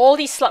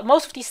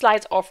 most of these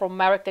slides are from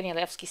Marek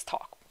Danielewski's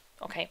talk.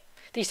 Okay,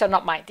 these are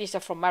not mine. These are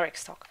from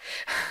Marek's talk.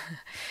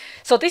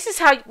 So this is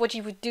what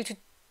you would do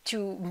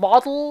to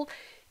model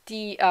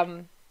the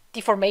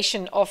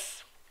deformation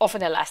of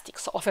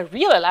a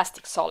real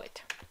elastic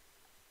solid.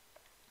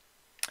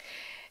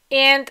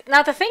 And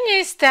now the thing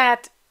is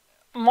that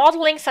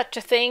modeling such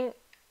a thing,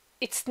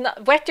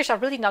 vectors are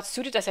really not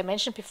suited, as I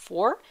mentioned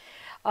before.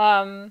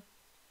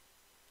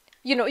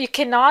 You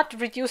cannot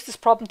reduce this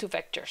problem to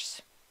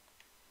vectors.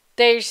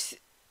 There's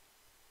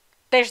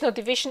no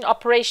division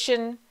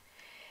operation,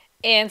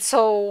 and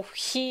so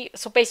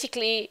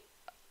basically,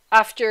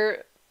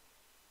 after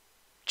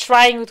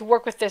trying to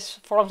work with this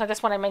for a long time,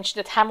 that's when I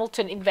mentioned that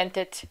Hamilton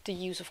invented the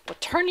use of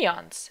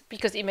quaternions,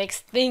 because it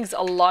makes things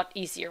a lot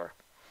easier.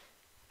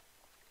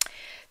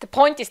 The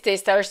point is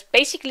this: there's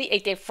basically a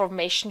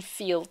deformation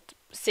field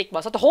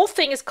sigma. So the whole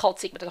thing is called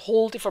sigma, the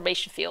whole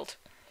deformation field,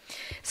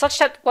 such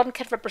that one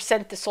can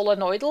represent the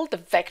solenoidal, the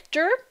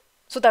vector,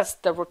 so that's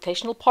the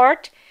rotational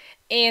part,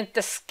 and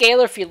the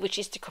scalar field, which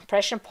is the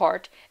compression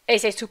part,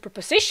 as a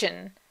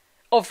superposition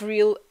of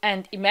real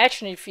and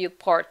imaginary field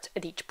parts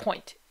at each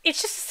point.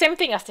 It's just the same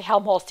thing as the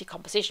Helmholtz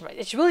decomposition, right?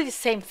 It's really the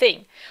same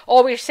thing.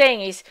 All we're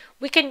saying is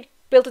we can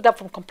build it up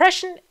from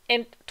compression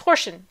and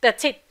torsion.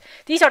 That's it.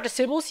 These are the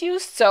symbols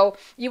used, so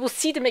you will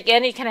see them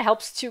again. It kind of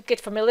helps to get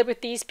familiar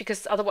with these,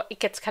 because otherwise it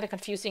gets kind of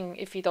confusing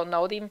if you don't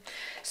know them.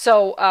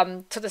 So,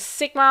 the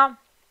sigma,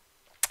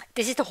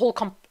 this is the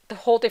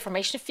whole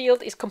deformation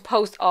field is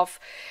composed of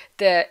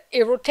the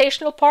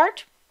irrotational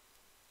part,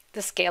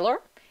 the scalar,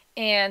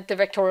 and the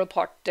vectorial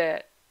part,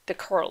 the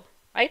curl,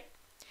 right?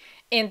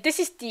 And this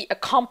is a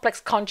complex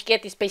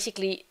conjugate is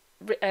basically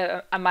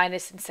a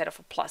minus instead of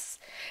a plus.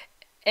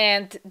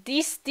 And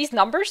these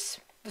numbers,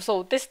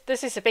 so this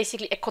is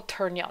basically a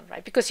quaternion,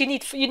 right? Because you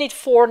need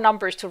 4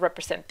 numbers to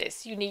represent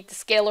this. You need the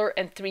scalar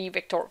and 3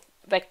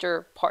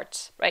 vector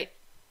parts, right?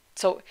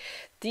 So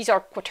these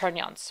are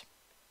quaternions.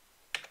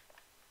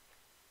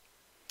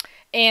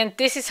 And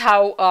this is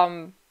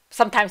how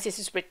sometimes this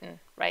is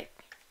written, right?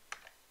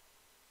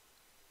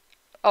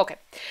 Okay,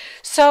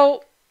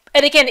 so,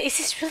 and again, this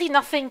is really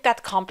nothing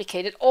that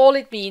complicated. All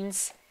it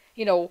means,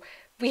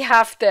 we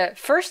have the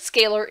first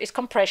scalar is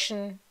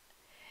compression,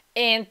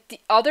 and the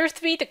other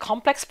 3, the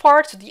complex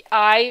parts, so the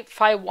I,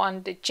 phi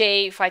 1, the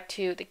j, phi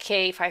 2, the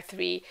k, phi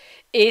 3,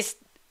 is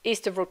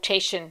the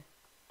rotation,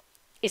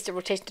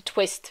 the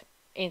twist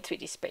in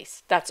 3D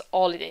space. That's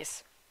all it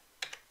is.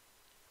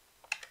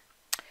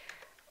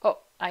 Oh,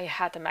 I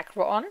had the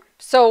macro on.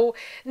 So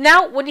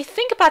now when you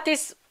think about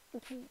this,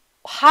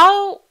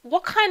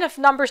 what kind of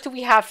numbers do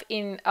we have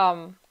in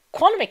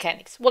quantum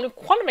mechanics? Well, in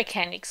quantum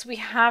mechanics, we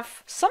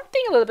have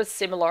something a little bit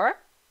similar,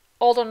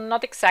 although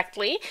not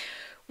exactly.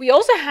 We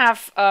also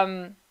have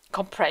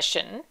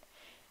compression,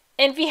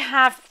 and we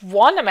have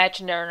one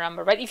imaginary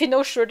number, right? If you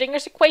know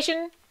Schrödinger's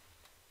equation,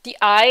 the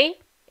I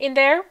in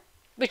there,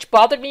 which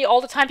bothered me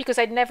all the time because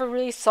I never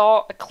really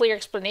saw a clear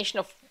explanation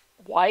of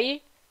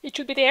why it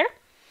should be there.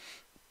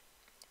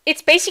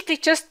 It's basically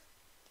just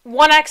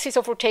one axis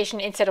of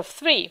rotation instead of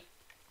 3.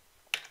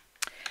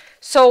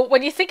 So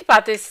when you think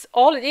about this,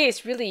 all it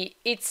is really,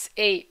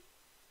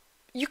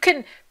 you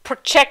can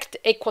project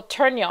a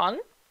quaternion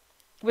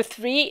with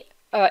 3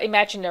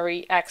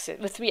 imaginary axis,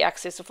 with 3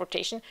 axes of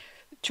rotation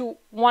to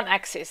 1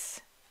 axis.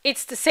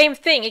 It's the same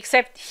thing,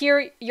 except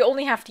here you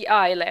only have the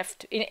I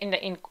left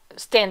in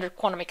standard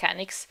quantum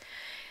mechanics,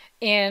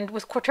 and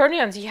with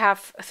quaternions you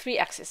have 3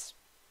 axes.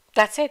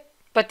 That's it.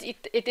 But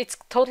it's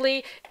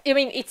totally,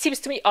 it seems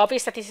to me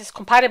obvious that this is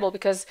compatible,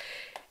 because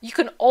you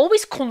can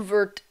always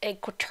convert a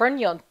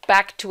quaternion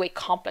back to a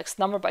complex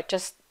number by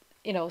just,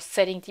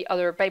 setting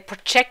by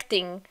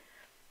projecting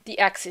the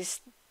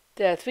axis,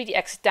 the 3D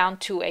axis down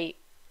to a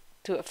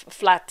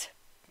flat,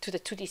 to the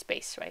 2D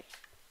space, right?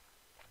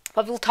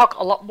 But we'll talk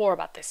a lot more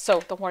about this,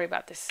 so don't worry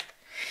about this.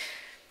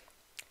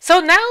 So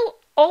now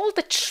all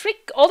the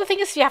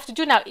things you have to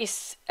do now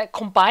is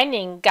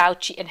combining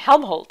Cauchy and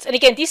Helmholtz. And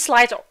again, these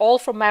slides are all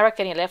from Marek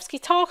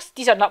Danielewski talks.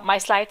 These are not my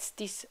slides.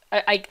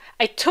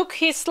 I took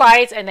his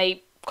slides and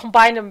I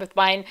combined them with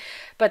mine,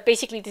 but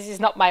basically this is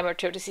not my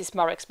material. This is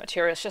Marek's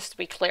material, just to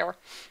be clear.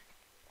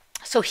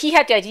 So he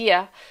had the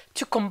idea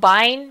to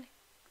combine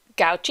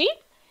Cauchy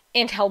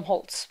and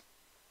Helmholtz.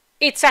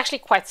 It's actually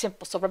quite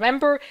simple. So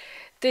remember,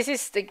 this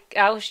is the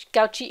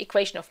Cauchy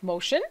equation of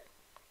motion.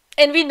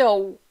 And we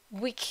know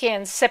we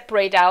can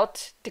separate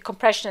out the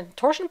compression and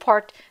torsion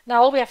part.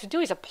 Now all we have to do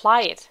is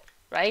apply it,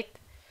 right?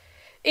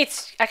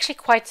 It's actually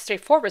quite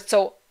straightforward.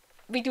 So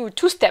we do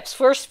 2 steps.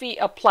 First, we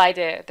apply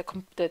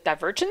the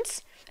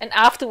divergence, and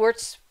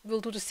afterwards we'll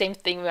do the same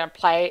thing. We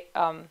apply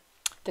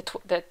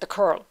the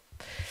curl,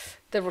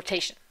 the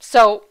rotation.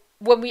 So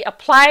when we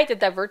apply the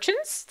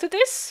divergence to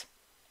this,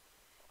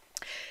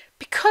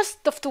 because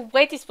of the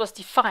way this was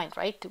defined,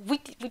 right?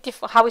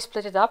 How we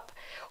split it up,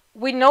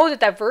 we know the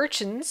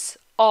divergence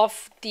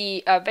of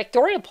the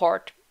vectorial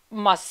part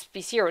must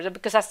be 0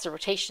 because that's the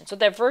rotation. So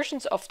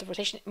divergence of the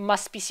rotation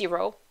must be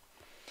 0.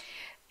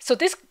 So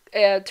this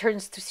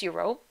turns to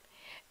 0,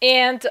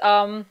 and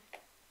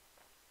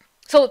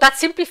so that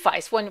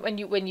simplifies when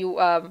you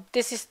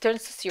this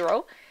turns to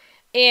 0,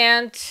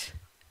 and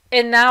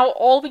now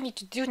all we need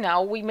to do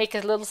now, we make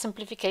a little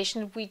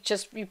simplification. We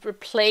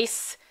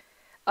replace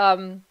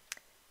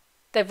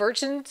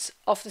divergence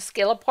of the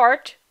scalar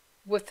part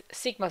with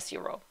sigma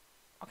 0.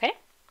 Okay,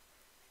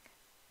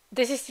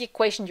 this is the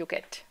equation you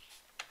get,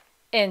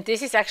 and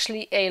this is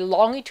actually a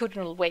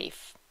longitudinal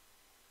wave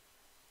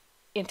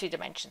in 3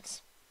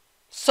 dimensions.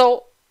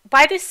 So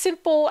by this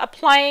simple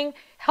applying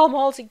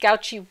Helmholtz and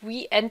Cauchy,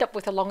 we end up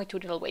with a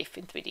longitudinal wave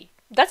in 3D.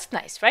 That's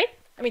nice, right?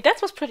 I mean, that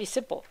was pretty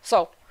simple.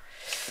 So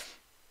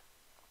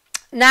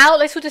now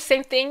let's do the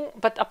same thing,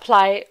 but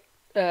apply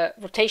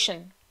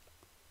rotation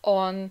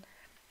on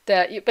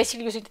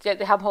basically using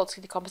the Helmholtz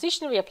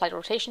decomposition. We apply the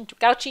rotation to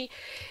Cauchy,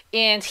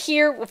 and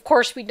here, of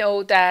course, we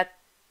know that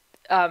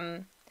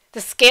the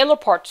scalar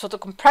part, so the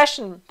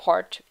compression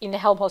part in the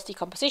Helmholtz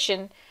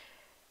decomposition,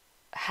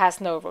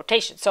 has no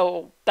rotation,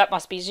 so that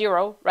must be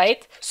 0,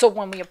 right? So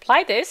when we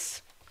apply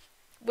this,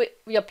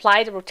 we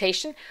apply the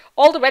rotation,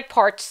 all the red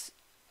parts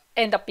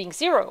end up being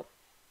 0.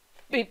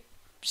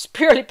 It's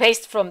purely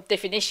based from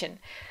definition.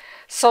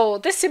 So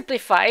this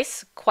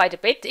simplifies quite a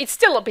bit. It's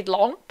still a bit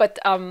long, but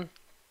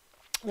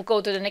we'll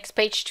go to the next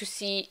page to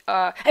see,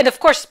 and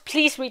of course,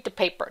 please read the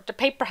paper. The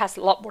paper has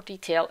a lot more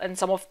detail, and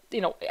some of,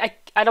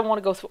 I don't want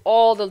to go through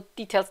all the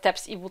detailed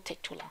steps, it will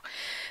take too long.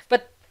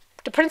 But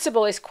the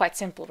principle is quite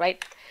simple,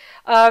 right?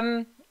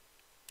 Now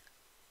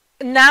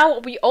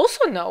what we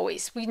also know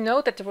is, we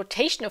know that the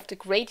rotation of the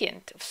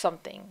gradient of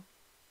something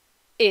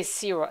is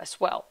 0 as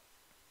well.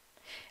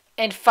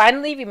 And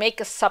finally, we make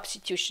a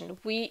substitution.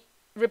 We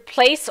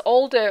replace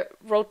all the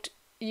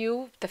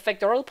the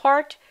vectorial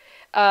part,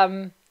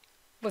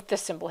 with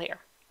this symbol here,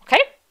 okay?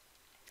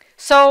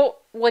 So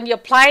when you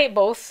apply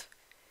both,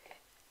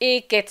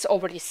 it gets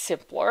already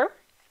simpler.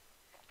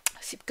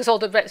 See, because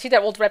see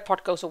that all the red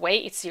part goes away,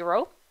 it's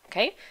 0,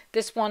 okay?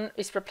 This one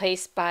is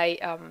replaced by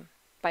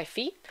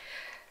phi.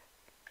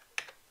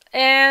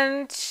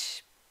 And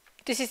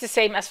this is the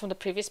same as from the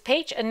previous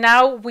page. And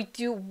now we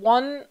do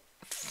one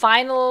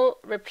final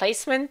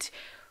replacement.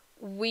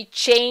 We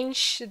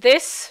change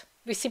this,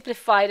 we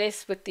simplify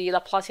this with the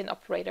Laplacian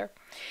operator.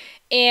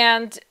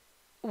 And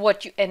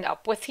what you end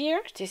up with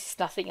here, this is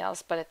nothing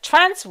else but a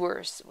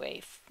transverse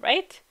wave,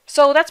 right?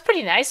 So that's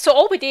pretty nice. So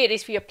all we did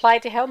is we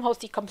applied the Helmholtz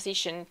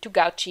decomposition to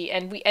Cauchy,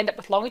 and we end up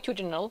with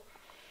longitudinal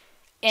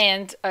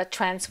and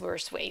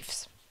transverse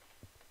waves.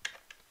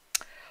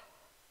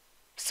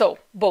 So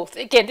both.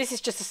 Again, this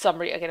is just a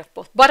summary again of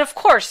both. But of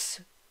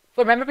course,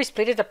 remember we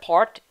split it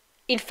apart.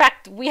 In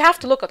fact, we have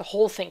to look at the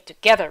whole thing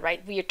together,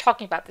 right? We are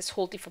talking about this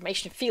whole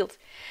deformation field.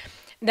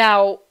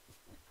 Now,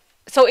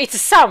 so it's a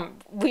sum.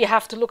 We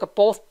have to look at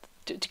both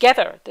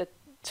together.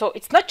 So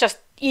it's not just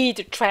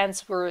either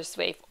transverse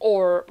wave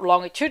or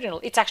longitudinal.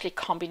 It's actually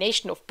a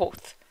combination of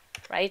both,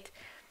 right?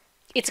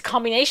 It's a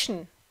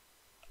combination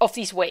of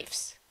these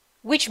waves,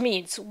 which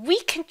means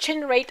we can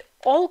generate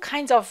all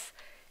kinds of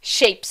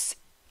shapes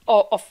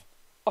of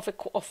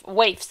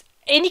waves.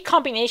 Any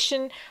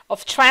combination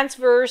of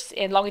transverse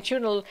and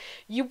longitudinal,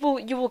 you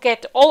will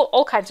get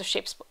all kinds of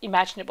shapes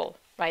imaginable,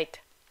 right?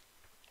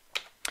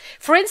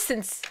 For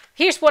instance,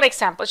 here's one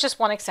example. It's just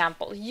one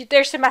example.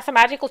 There's a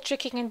mathematical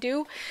trick you can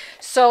do.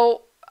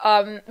 So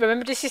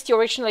remember, this is the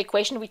original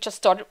equation we just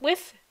started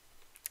with,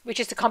 which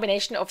is the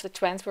combination of the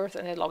transverse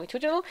and the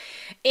longitudinal.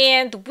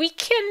 And we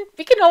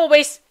can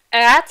always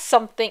add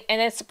something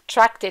and then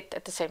subtract it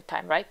at the same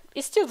time, right?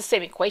 It's still the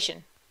same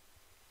equation.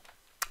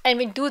 And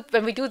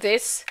when we do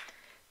this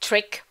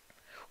trick,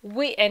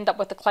 we end up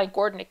with the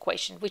Klein-Gordon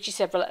equation, which is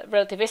a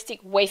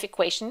relativistic wave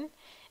equation,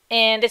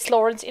 and it's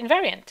Lorentz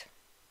invariant.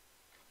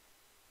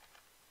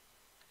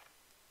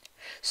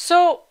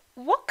 So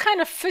what kind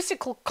of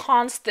physical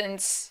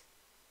constants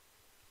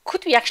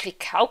could we actually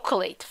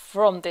calculate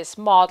from this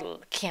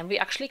model? Can we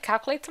actually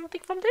calculate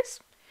something from this?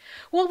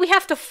 Well, we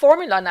have the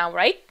formula now,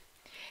 right?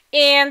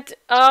 And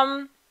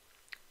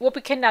what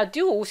we can now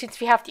do, since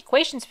we have the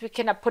equations, we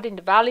can now put in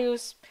the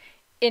values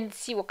and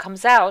see what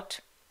comes out.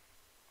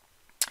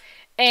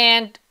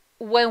 And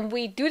when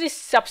we do this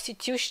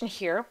substitution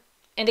here,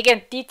 and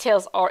again,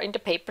 details are in the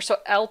paper. So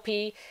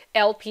LP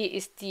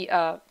is the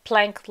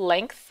Planck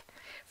length,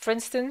 for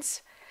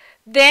instance.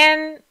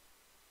 then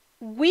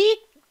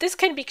this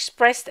can be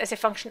expressed as a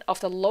function of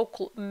the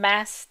local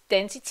mass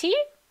density.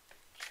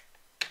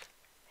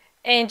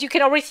 And you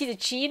can already see the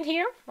G in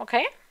here,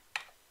 okay?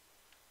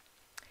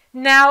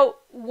 Now,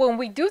 when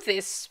we do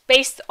this,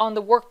 based on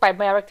the work by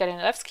Marek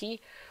Danielewski,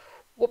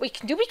 what we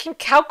can do, we can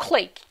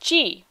calculate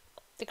G,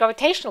 the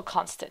gravitational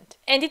constant,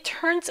 and it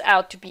turns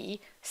out to be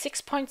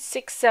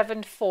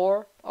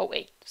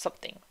 6.67408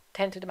 something,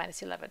 10 to the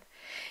minus 11.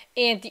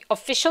 And the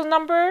official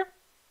number,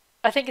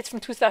 I think it's from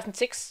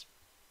 2006,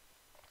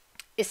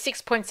 is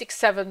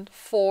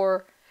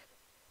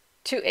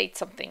 6.67428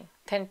 something,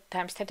 10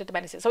 times 10 to the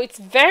minus 6. So it's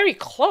very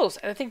close,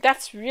 and I think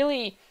that's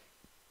really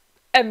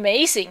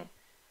amazing,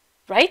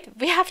 right?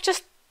 We have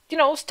just, you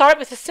know, started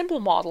with a simple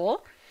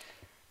model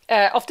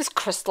of this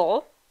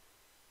crystal,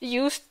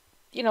 used,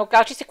 you know,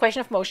 Cauchy's equation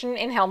of motion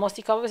in Helmholtz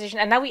decomposition,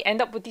 and now we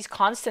end up with these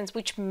constants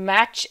which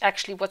match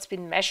actually what's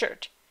been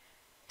measured.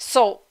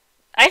 So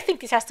I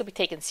think this has to be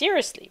taken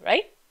seriously,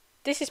 right?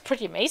 This is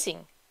pretty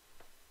amazing.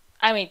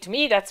 I mean, to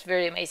me, that's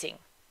very amazing.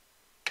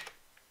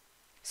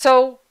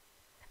 So,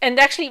 and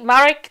actually,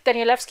 Marek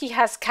Danielewski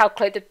has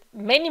calculated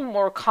many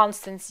more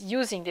constants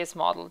using this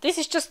model. This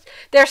is just,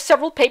 there are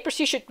several papers.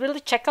 You should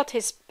really check out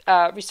his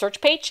research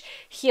page.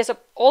 He has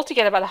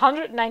altogether about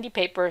 190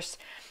 papers,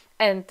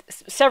 and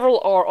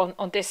several are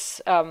on this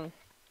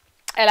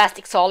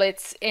elastic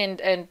solids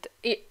and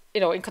you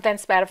know, in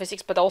condensed matter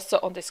physics, but also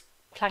on this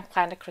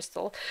Planck-Kleinert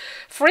crystal.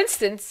 For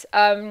instance,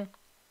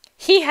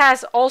 he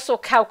has also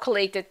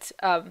calculated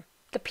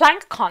the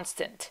Planck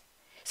constant.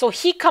 So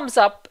he comes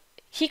up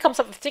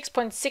with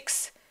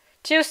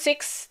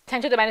 6.626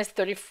 10 to the minus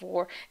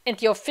 34, and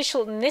the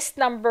official NIST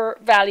number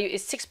value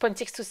is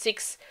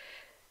 6.626.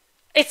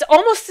 It's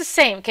almost the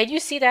same. Can you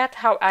see that,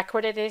 how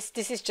accurate it is?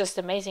 This is just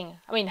amazing.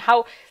 I mean,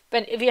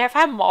 if you have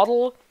a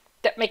model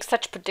that makes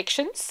such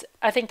predictions,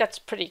 I think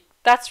that's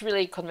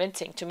really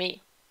convincing to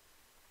me.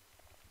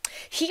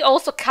 He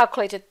also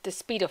calculated the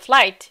speed of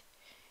light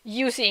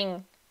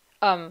using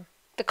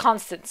the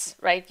constants,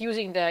 right?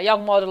 Using the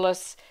Young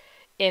modulus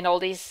and all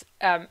these,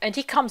 and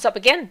he comes up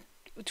again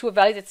to a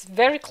value that's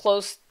very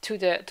close to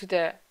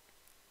the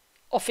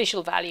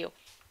official value.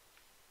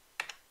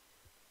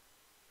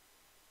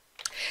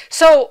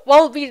 So,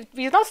 well,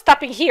 we're not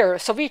stopping here.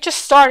 So we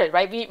just started,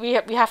 right? We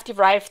have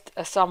derived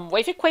some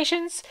wave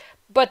equations,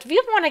 but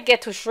we want to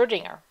get to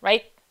Schrödinger,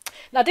 right?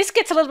 Now this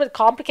gets a little bit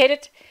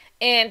complicated,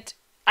 and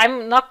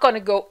I'm not going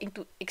to go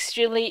into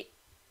extreme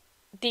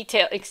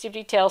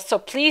details. So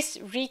please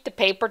read the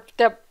paper.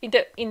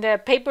 In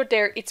the paper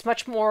there, it's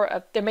much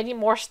more. There are many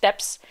more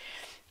steps,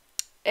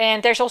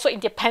 and there's also in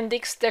the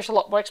appendix. There's a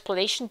lot more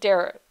explanation. There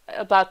are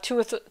about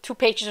two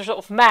pages or so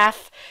of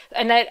math,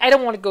 and I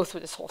don't want to go through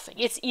this whole thing.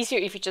 It's easier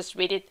if you just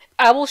read it.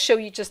 I will show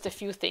you just a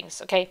few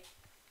things, okay?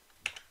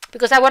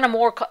 Because I want to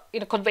more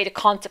convey the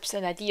concepts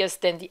and ideas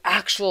than the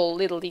actual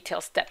little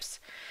detailed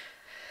steps.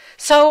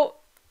 So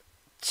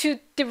to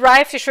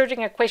derive the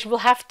Schrödinger equation, we'll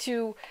have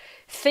to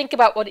think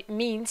about what it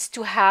means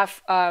to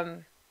have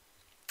the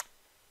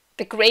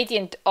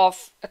gradient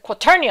of a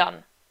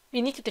quaternion.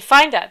 We need to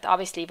define that,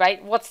 obviously,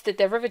 right? What's the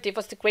derivative?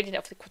 What's the gradient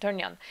of the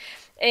quaternion?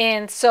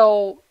 And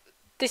so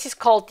this is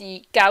called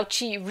the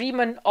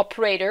Cauchy-Riemann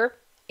operator.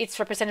 It's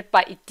represented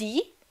by a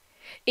D.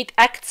 It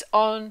acts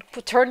on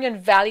quaternion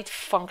valid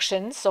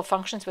functions, so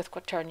functions with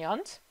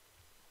quaternions.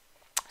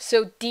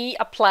 So D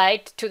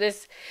applied to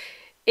this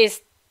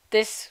is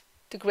this,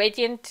 the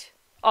gradient,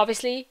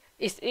 obviously.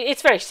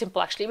 It's very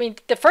simple, actually. I mean,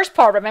 the first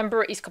part,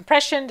 remember, is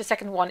compression. The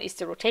second one is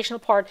the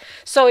rotational part.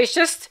 So it's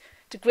just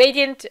the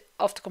gradient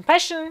of the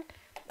compression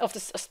of the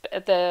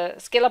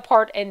scalar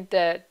part and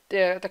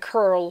the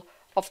curl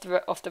of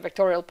the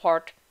vectorial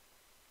part,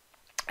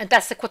 and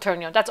that's the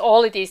quaternion. That's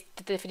all it is,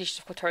 the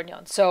definition of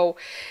quaternion. So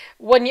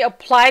when you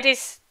apply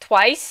this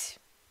twice,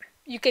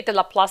 you get the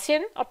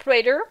Laplacian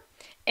operator,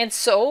 and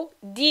so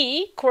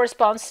D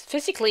corresponds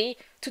physically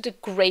to the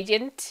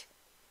gradient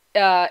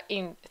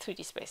in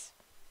 3D space.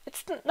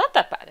 It's not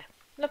that bad,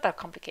 not that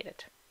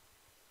complicated.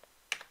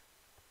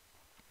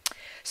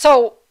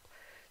 So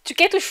to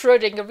get to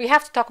Schrödinger, we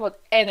have to talk about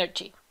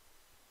energy.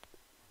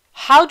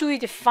 How do we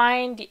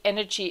define the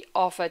energy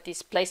of a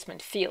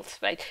displacement field,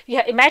 right?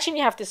 Imagine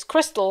you have this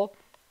crystal,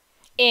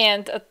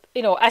 and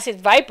as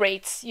it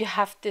vibrates, you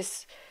have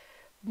this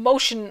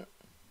motion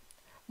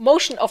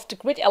of the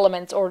grid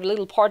elements or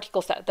little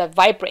particles that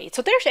vibrate.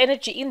 So there's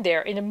energy in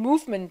there, in the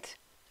movement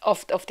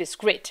of this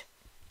grid.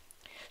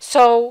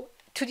 So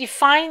to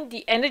define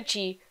the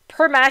energy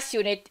per mass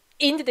unit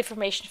in the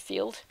deformation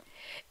field,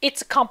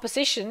 it's a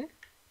composition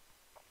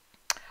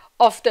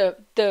of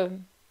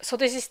so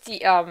this is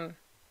the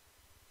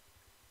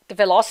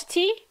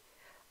velocity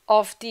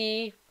of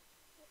the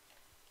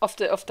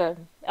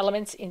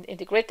elements in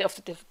the grid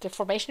of the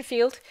deformation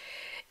field,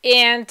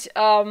 and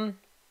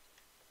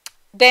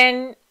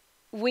then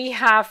we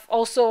have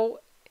also,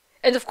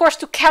 and of course,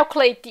 to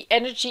calculate the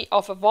energy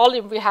of a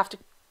volume, we have to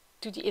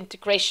do the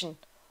integration,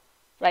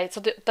 right? So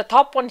the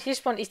top one,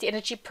 this one is the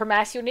energy per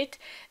mass unit,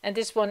 and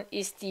this one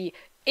is the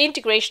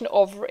integration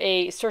over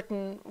a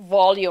certain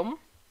volume.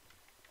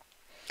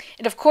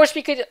 And of course,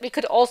 we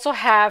could also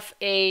have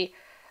a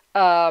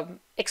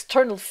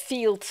external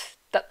field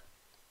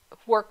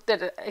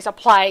that is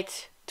applied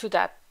to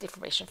that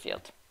deformation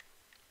field.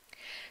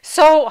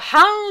 So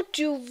how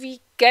do we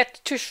get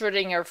to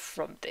Schrödinger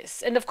from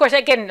this? And of course,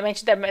 again, I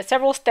mentioned there are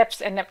several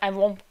steps, and I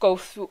won't go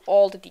through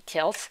all the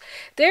details.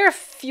 There are a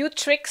few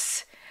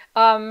tricks.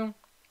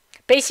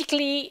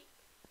 Basically,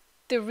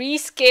 the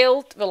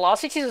rescaled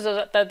velocity,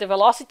 so the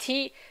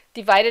velocity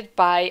divided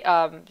by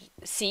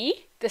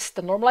c, this is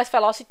the normalized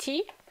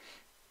velocity,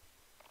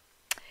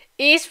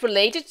 is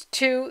related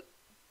to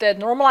the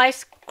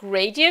normalized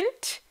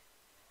gradient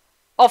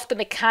of the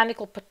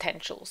mechanical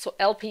potential. So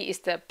LP is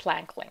the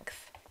Planck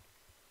length.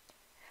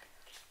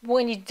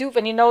 When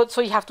you know,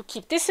 so you have to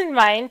keep this in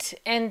mind,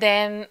 and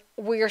then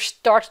we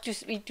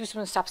do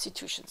some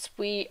substitutions.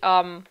 We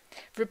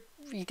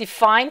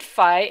define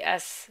phi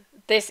as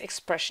this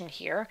expression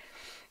here,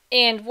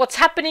 and what's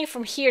happening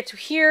from here to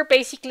here,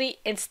 basically,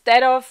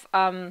 instead of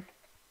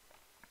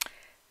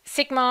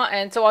sigma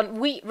and so on,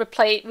 we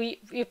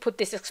put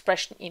this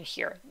expression in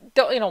here.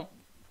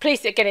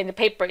 Please, again, in the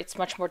paper it's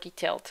much more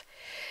detailed.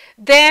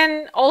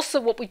 Then also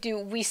what we do,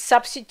 we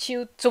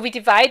substitute, so we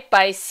divide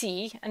by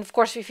c, and of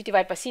course if you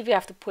divide by c we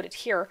have to put it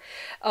here.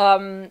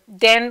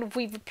 Then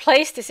we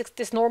replace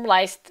this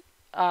normalized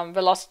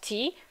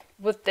velocity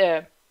with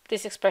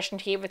this expression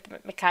here with the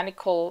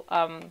mechanical,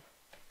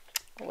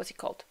 what was it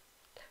called?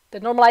 The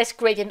normalized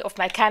gradient of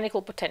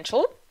mechanical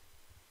potential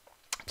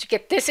to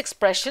get this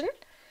expression.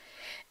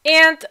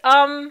 And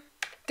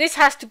this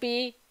has to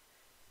be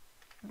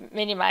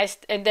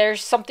minimized, and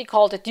there's something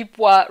called the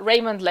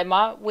Dubois-Raymond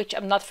lemma, which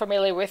I'm not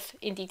familiar with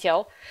in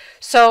detail.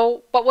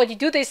 So, but when you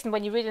do this and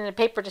when you read in the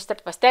paper the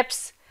step by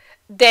steps,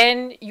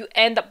 then you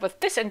end up with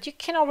this, and you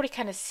can already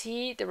kind of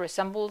see the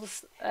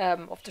resemblance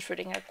of the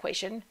Schrödinger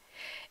equation.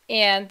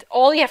 And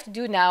all you have to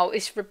do now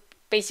is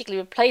basically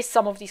replace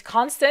some of these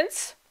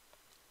constants,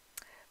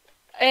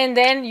 and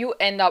then you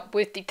end up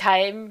with the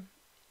time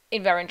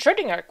invariant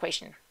Schrödinger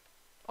equation.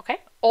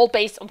 Okay, all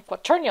based on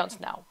quaternions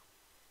now.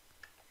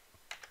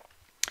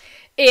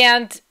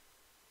 And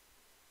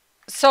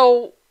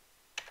so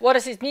what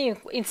does it mean?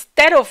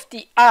 Instead of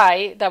the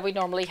I that we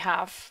normally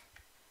have,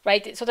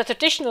 right? So the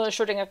traditional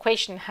Schrödinger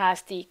equation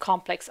has the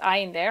complex I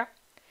in there.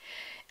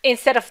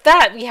 Instead of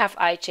that, we have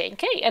I, j, and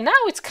k. And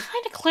now it's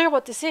kind of clear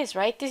what this is,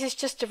 right? This is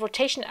just the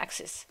rotation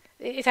axis.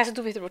 It has to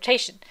do with the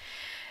rotation.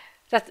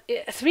 That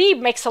 3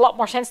 makes a lot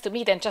more sense to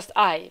me than just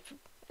I.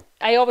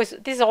 This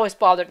has always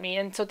bothered me,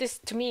 and so this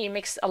to me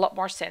makes a lot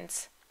more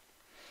sense.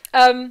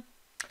 So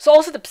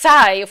also the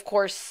psi, of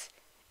course,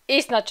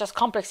 is not just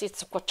complex,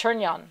 it's a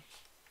quaternion,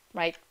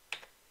 right?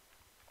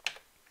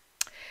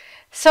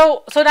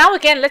 So now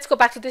again, let's go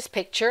back to this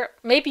picture.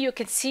 Maybe you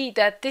can see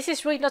that this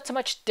is really not so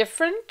much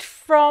different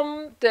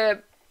from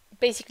the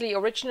basically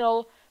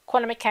original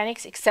quantum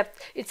mechanics,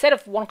 except instead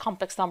of one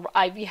complex number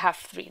I, we have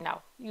 3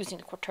 now using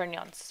the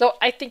quaternions. So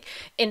I think,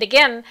 and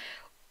again,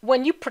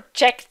 when you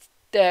project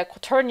the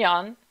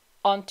quaternion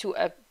onto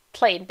a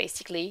plane,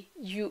 basically,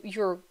 you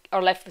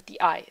are left with the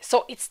I.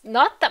 So it's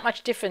not that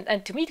much different,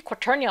 and to me the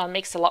quaternion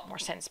makes a lot more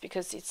sense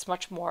because it's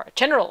much more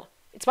general.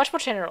 It's much more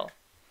general.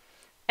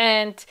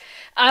 And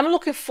I'm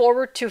looking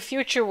forward to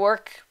future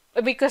work,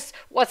 because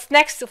what's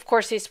next, of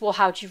course, is, well,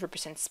 how do you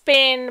represent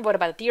spin? What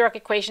about the Dirac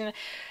equation?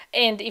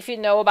 And if you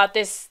know about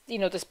this, the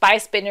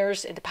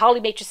bispinors and the Pauli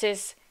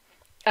matrices,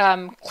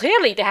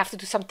 clearly they have to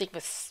do something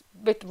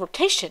with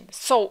rotation.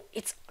 So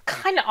it's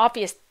kind of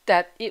obvious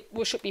that it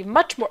should be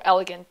much more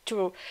elegant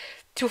to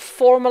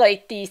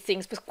formulate these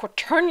things with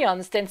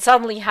quaternions than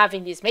suddenly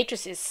having these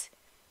matrices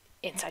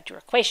inside your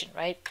equation,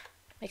 right?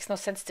 Makes no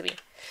sense to me.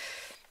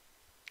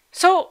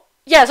 So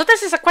yeah, so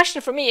this is a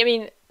question for me. I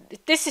mean,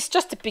 this is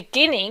just the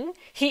beginning.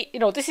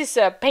 This is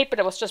a paper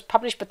that was just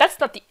published, but that's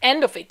not the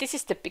end of it. This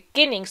is the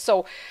beginning.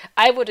 So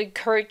I would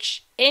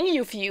encourage any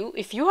of you,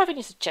 if you have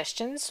any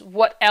suggestions,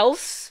 what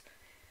else,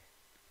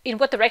 in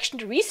what direction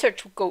the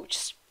research will go,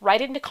 just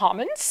write in the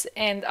comments,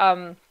 and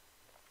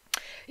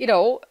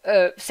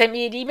send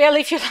me an email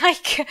if you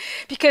like,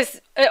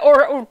 because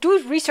or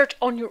do research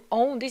on your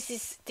own. This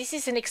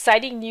is an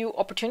exciting new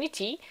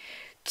opportunity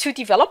to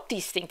develop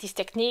these things, these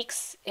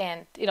techniques,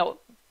 and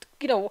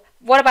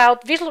what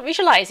about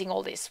visualizing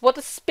all this? What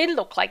does spin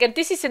look like? And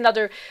this is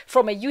another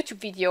from a YouTube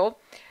video,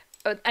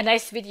 a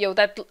nice video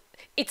that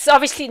it's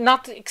obviously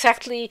not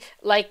exactly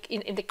like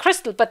in the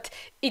crystal, but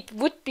it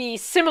would be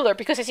similar,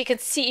 because as you can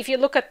see, if you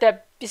look at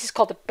this is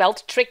called the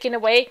belt trick in a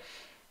way,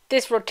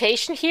 this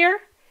rotation here,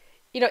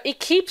 it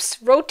keeps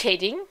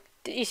rotating.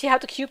 You see how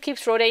the cube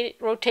keeps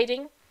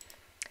rotating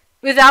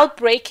without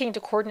breaking the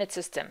coordinate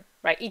system,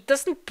 right? It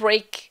doesn't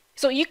break.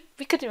 So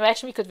we could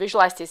imagine we could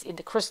visualize this in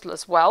the crystal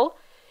as well.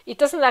 It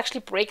doesn't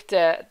actually break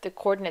the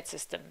coordinate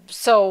system.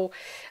 So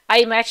I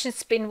imagine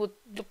spin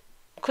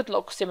could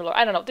look similar.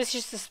 I don't know. This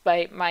is just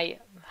my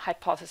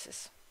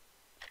hypothesis.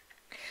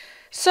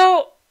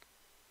 So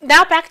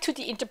now back to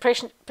the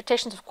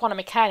interpretations of quantum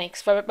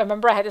mechanics.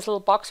 Remember, I had this little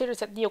box here that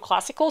said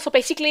neoclassical. So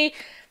basically,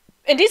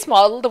 in this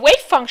model, the wave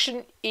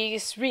function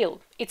is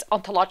real. It's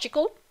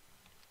ontological.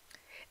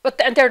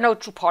 and there are no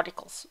true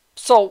particles.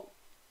 So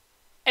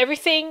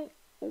everything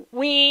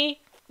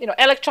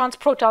electrons,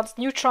 protons,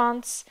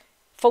 neutrons,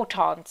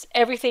 photons,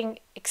 everything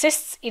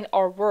exists in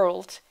our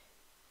world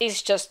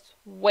is just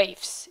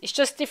waves. It's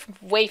just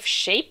different wave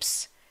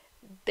shapes,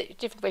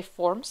 different wave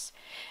forms,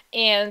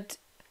 and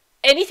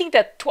anything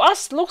that to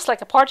us looks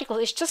like a particle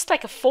is just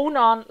like a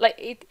phonon.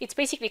 Like it's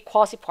basically a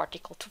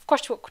quasi-particle. Of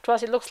course, to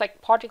us it looks like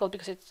a particle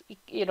because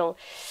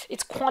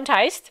it's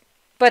quantized,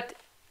 but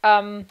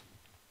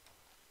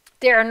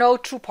there are no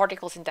true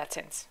particles in that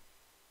sense.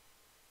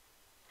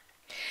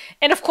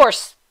 And of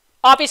course,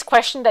 obvious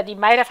question that you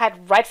might have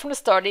had right from the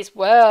start is,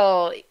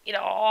 well,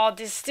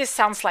 this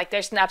sounds like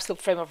there's an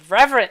absolute frame of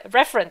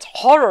reference,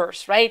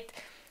 horrors, right?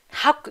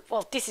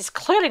 Well, this is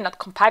clearly not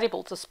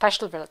compatible to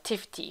special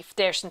relativity. If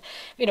there's,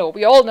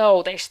 we all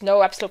know there's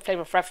no absolute frame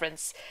of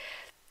reference.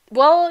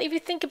 Well, if you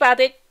think about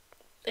it,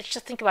 let's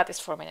just think about this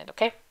for a minute,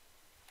 okay?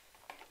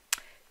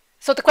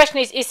 So the question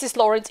is this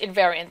Lorentz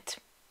invariant?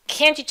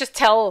 Can't you just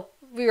tell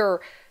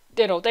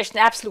there's an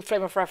absolute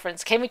frame of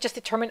reference? Can we just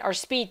determine our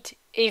speed?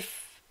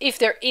 If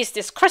there is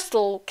this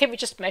crystal, can we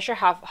just measure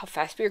how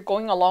fast we're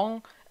going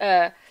along,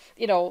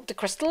 the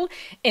crystal?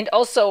 And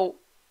also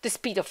the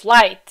speed of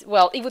light,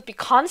 well, it would be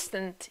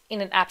constant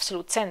in an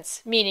absolute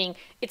sense, meaning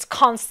it's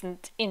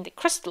constant in the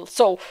crystal.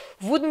 So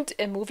wouldn't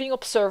a moving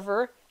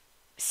observer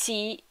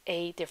see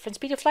a different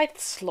speed of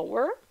light,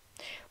 slower?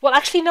 Well,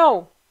 actually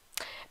no,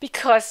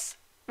 because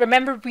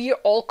remember, we are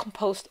all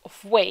composed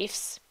of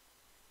waves,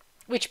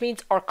 which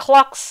means our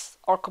clocks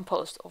are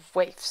composed of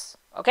waves,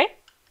 okay?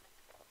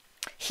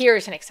 Here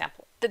is an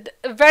example.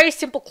 A very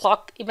simple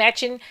clock.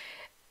 Imagine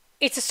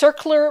it's a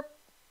circular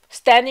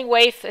standing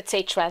wave, let's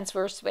say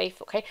transverse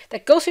wave, okay,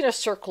 that goes in a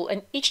circle,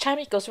 and each time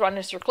it goes around in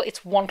a circle,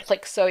 it's one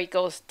click, so it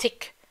goes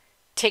tick,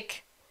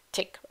 tick,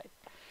 tick, right?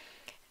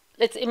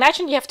 Let's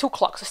imagine you have two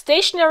clocks, a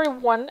stationary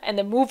one and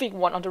a moving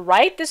one. On the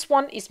right, this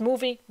one is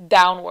moving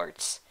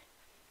downwards.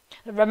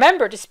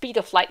 Remember, the speed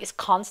of light is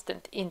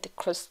constant in the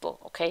crystal,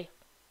 okay?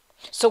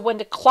 So when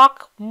the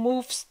clock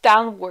moves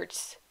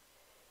downwards,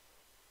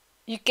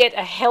 you get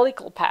a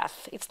helical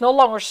path. It's no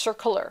longer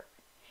circular.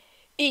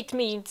 It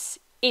means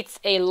it's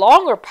a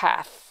longer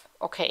path,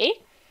 okay?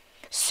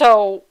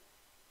 So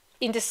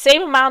in the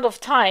same amount of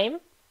time,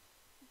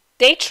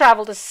 they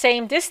travel the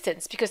same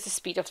distance because the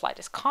speed of light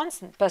is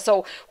constant. But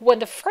so when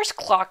the first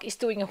clock is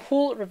doing a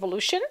whole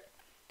revolution,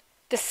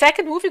 the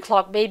second moving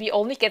clock maybe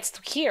only gets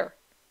to here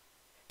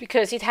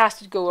because it has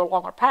to go a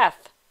longer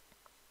path,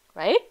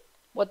 right?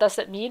 What does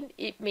that mean?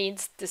 It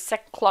means the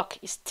second clock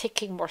is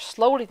ticking more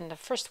slowly than the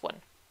first one.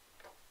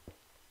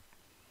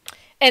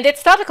 And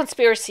it's not a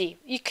conspiracy.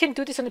 You can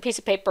do this on a piece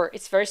of paper.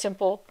 It's very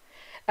simple.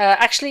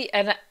 Actually,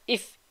 and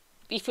if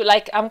you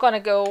like, I'm going to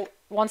go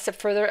one step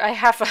further. I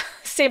have a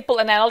simple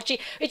analogy.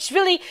 It's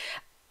really,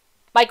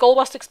 my goal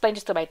was to explain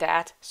this to my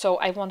dad. So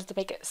I wanted to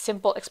make a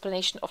simple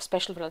explanation of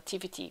special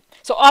relativity.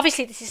 So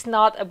obviously, this is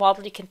not a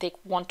model you can take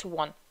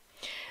one-to-one.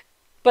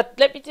 But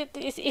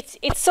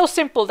it's so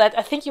simple that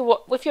I think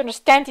if you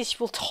understand this, you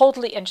will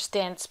totally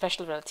understand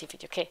special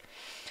relativity, okay?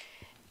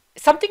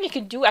 Something you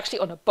can do actually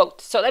on a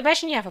boat. So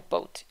imagine you have a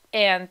boat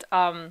and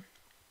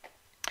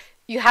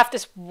you have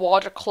this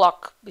water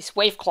clock, this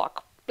wave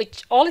clock,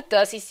 which all it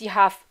does is you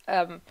have,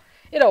 a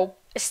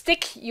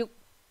stick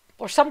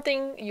or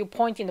something you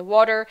point in the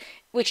water,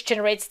 which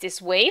generates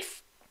this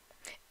wave.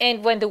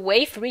 And when the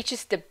wave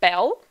reaches the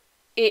bell,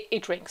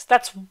 it rings.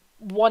 That's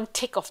one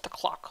tick of the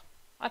clock.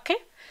 Okay,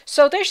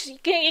 so you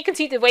can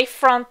see the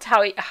wavefront,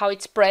 how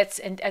it spreads,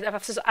 and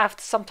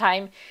after some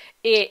time,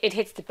 it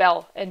hits the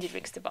bell and it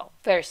rings the bell.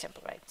 Very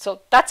simple, right?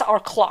 So that's our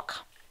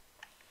clock.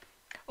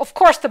 Of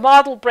course, the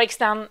model breaks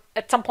down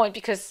at some point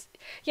because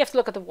you have to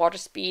look at the water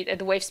speed and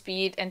the wave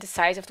speed and the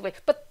size of the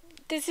wave. But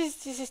this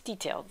is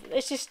detailed.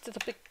 It's just the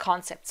big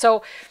concept.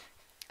 So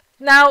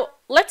now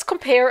let's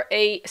compare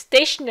a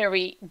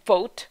stationary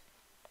boat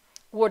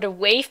where the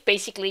wave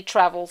basically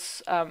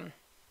travels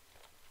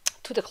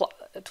to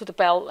the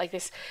bell like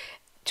this,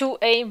 to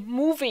a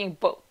moving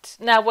boat.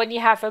 Now, when you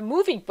have a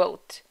moving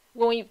boat,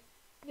 when we,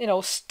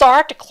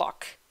 start the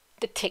clock,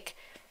 the tick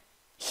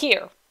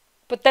here,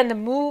 but then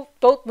the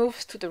boat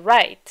moves to the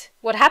right,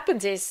 what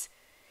happens is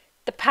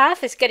the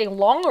path is getting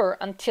longer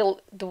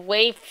until the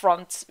wave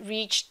fronts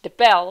reach the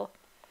bell.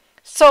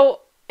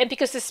 So, and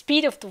because the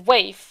speed of the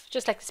wave,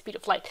 just like the speed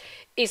of light,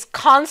 is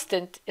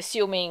constant,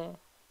 assuming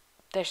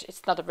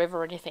it's not a river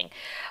or anything,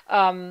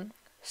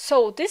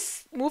 so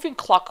this moving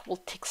clock will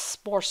tick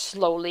more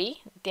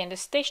slowly than the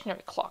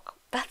stationary clock.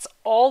 That's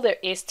all there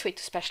is to it,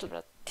 to special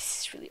relativity. This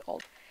is really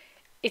all.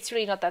 It's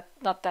really not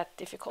that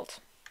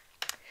difficult.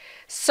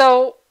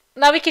 So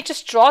now we can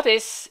just draw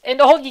this, and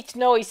all you need to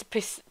know is a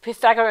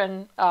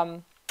Pythagorean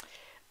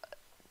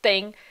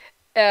thing.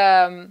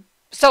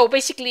 So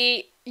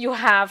basically, you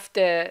have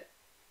the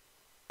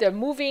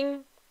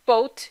moving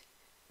boat.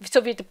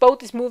 So the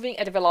boat is moving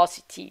at a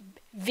velocity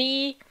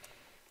v.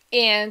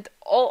 And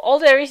all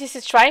there is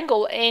a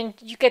triangle, and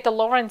you get the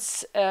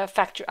Lorentz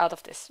factor out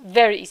of this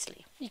very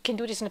easily. You can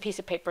do this on a piece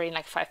of paper in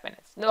like 5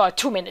 minutes. No,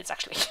 2 minutes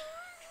actually.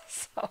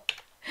 So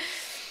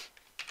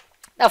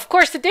Now, of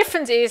course, the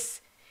difference is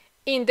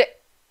in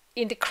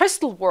the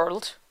crystal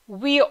world,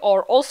 we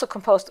are also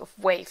composed of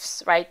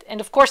waves, right?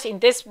 And of course, in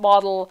this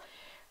model,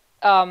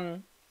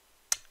 the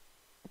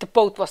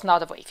boat was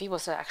not a wave; it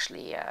was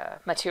actually a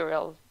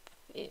material.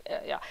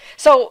 Yeah.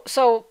 So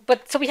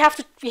we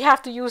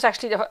have to use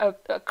actually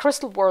a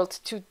crystal world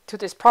to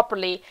this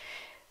properly.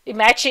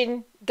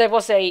 Imagine there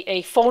was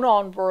a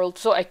phonon world,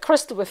 so a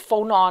crystal with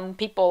phonon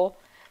people,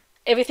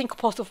 everything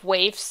composed of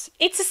waves.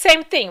 It's the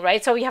same thing,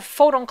 right? So we have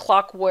photon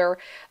clock where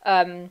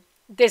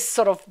this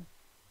sort of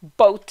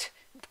boat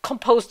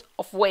composed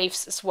of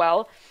waves as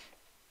well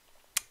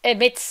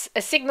emits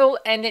a signal,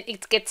 and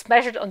it gets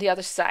measured on the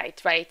other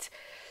side, right?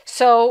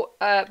 So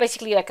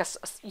basically like a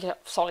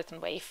solid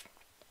and wave.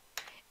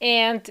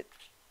 And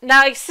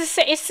now it's the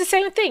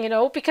same thing,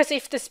 because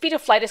if the speed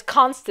of light is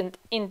constant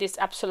in this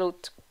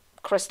absolute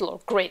crystal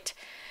or grid,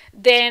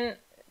 then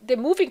the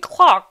moving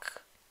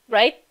clock,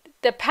 right,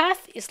 the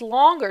path is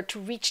longer to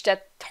reach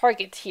that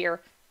target here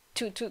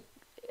to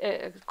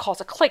cause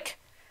a click.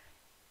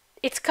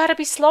 It's got to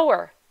be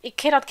slower. It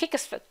cannot click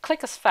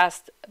as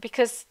fast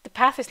because the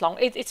path is long.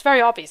 It's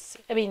very obvious.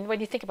 I mean, when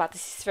you think about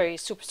this, it's very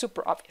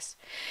super obvious.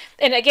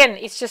 And again,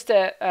 it's just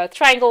a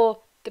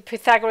triangle, the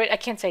Pythagoras, I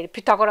can't say the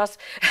Pythagoras.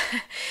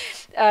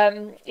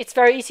 It's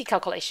very easy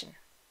calculation.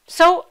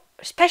 So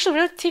special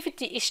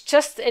relativity is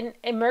just an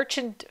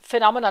emergent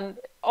phenomenon.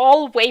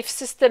 All wave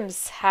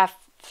systems have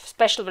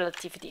special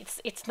relativity.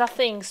 It's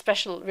nothing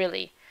special,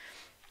 really.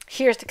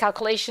 Here's the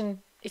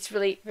calculation. It's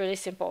really, really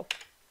simple.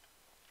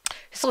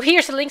 So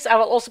here's the links. I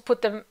will also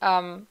put them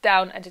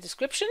down in the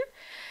description.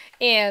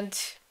 And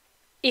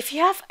if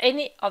you have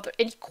any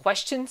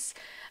questions,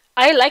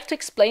 I like to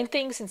explain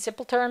things in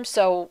simple terms.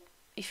 So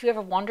if you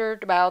ever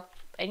wondered about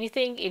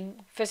anything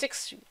in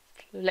physics,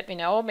 let me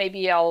know.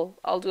 Maybe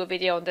I'll do a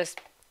video on this.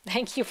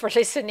 Thank you for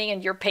listening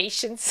and your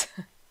patience.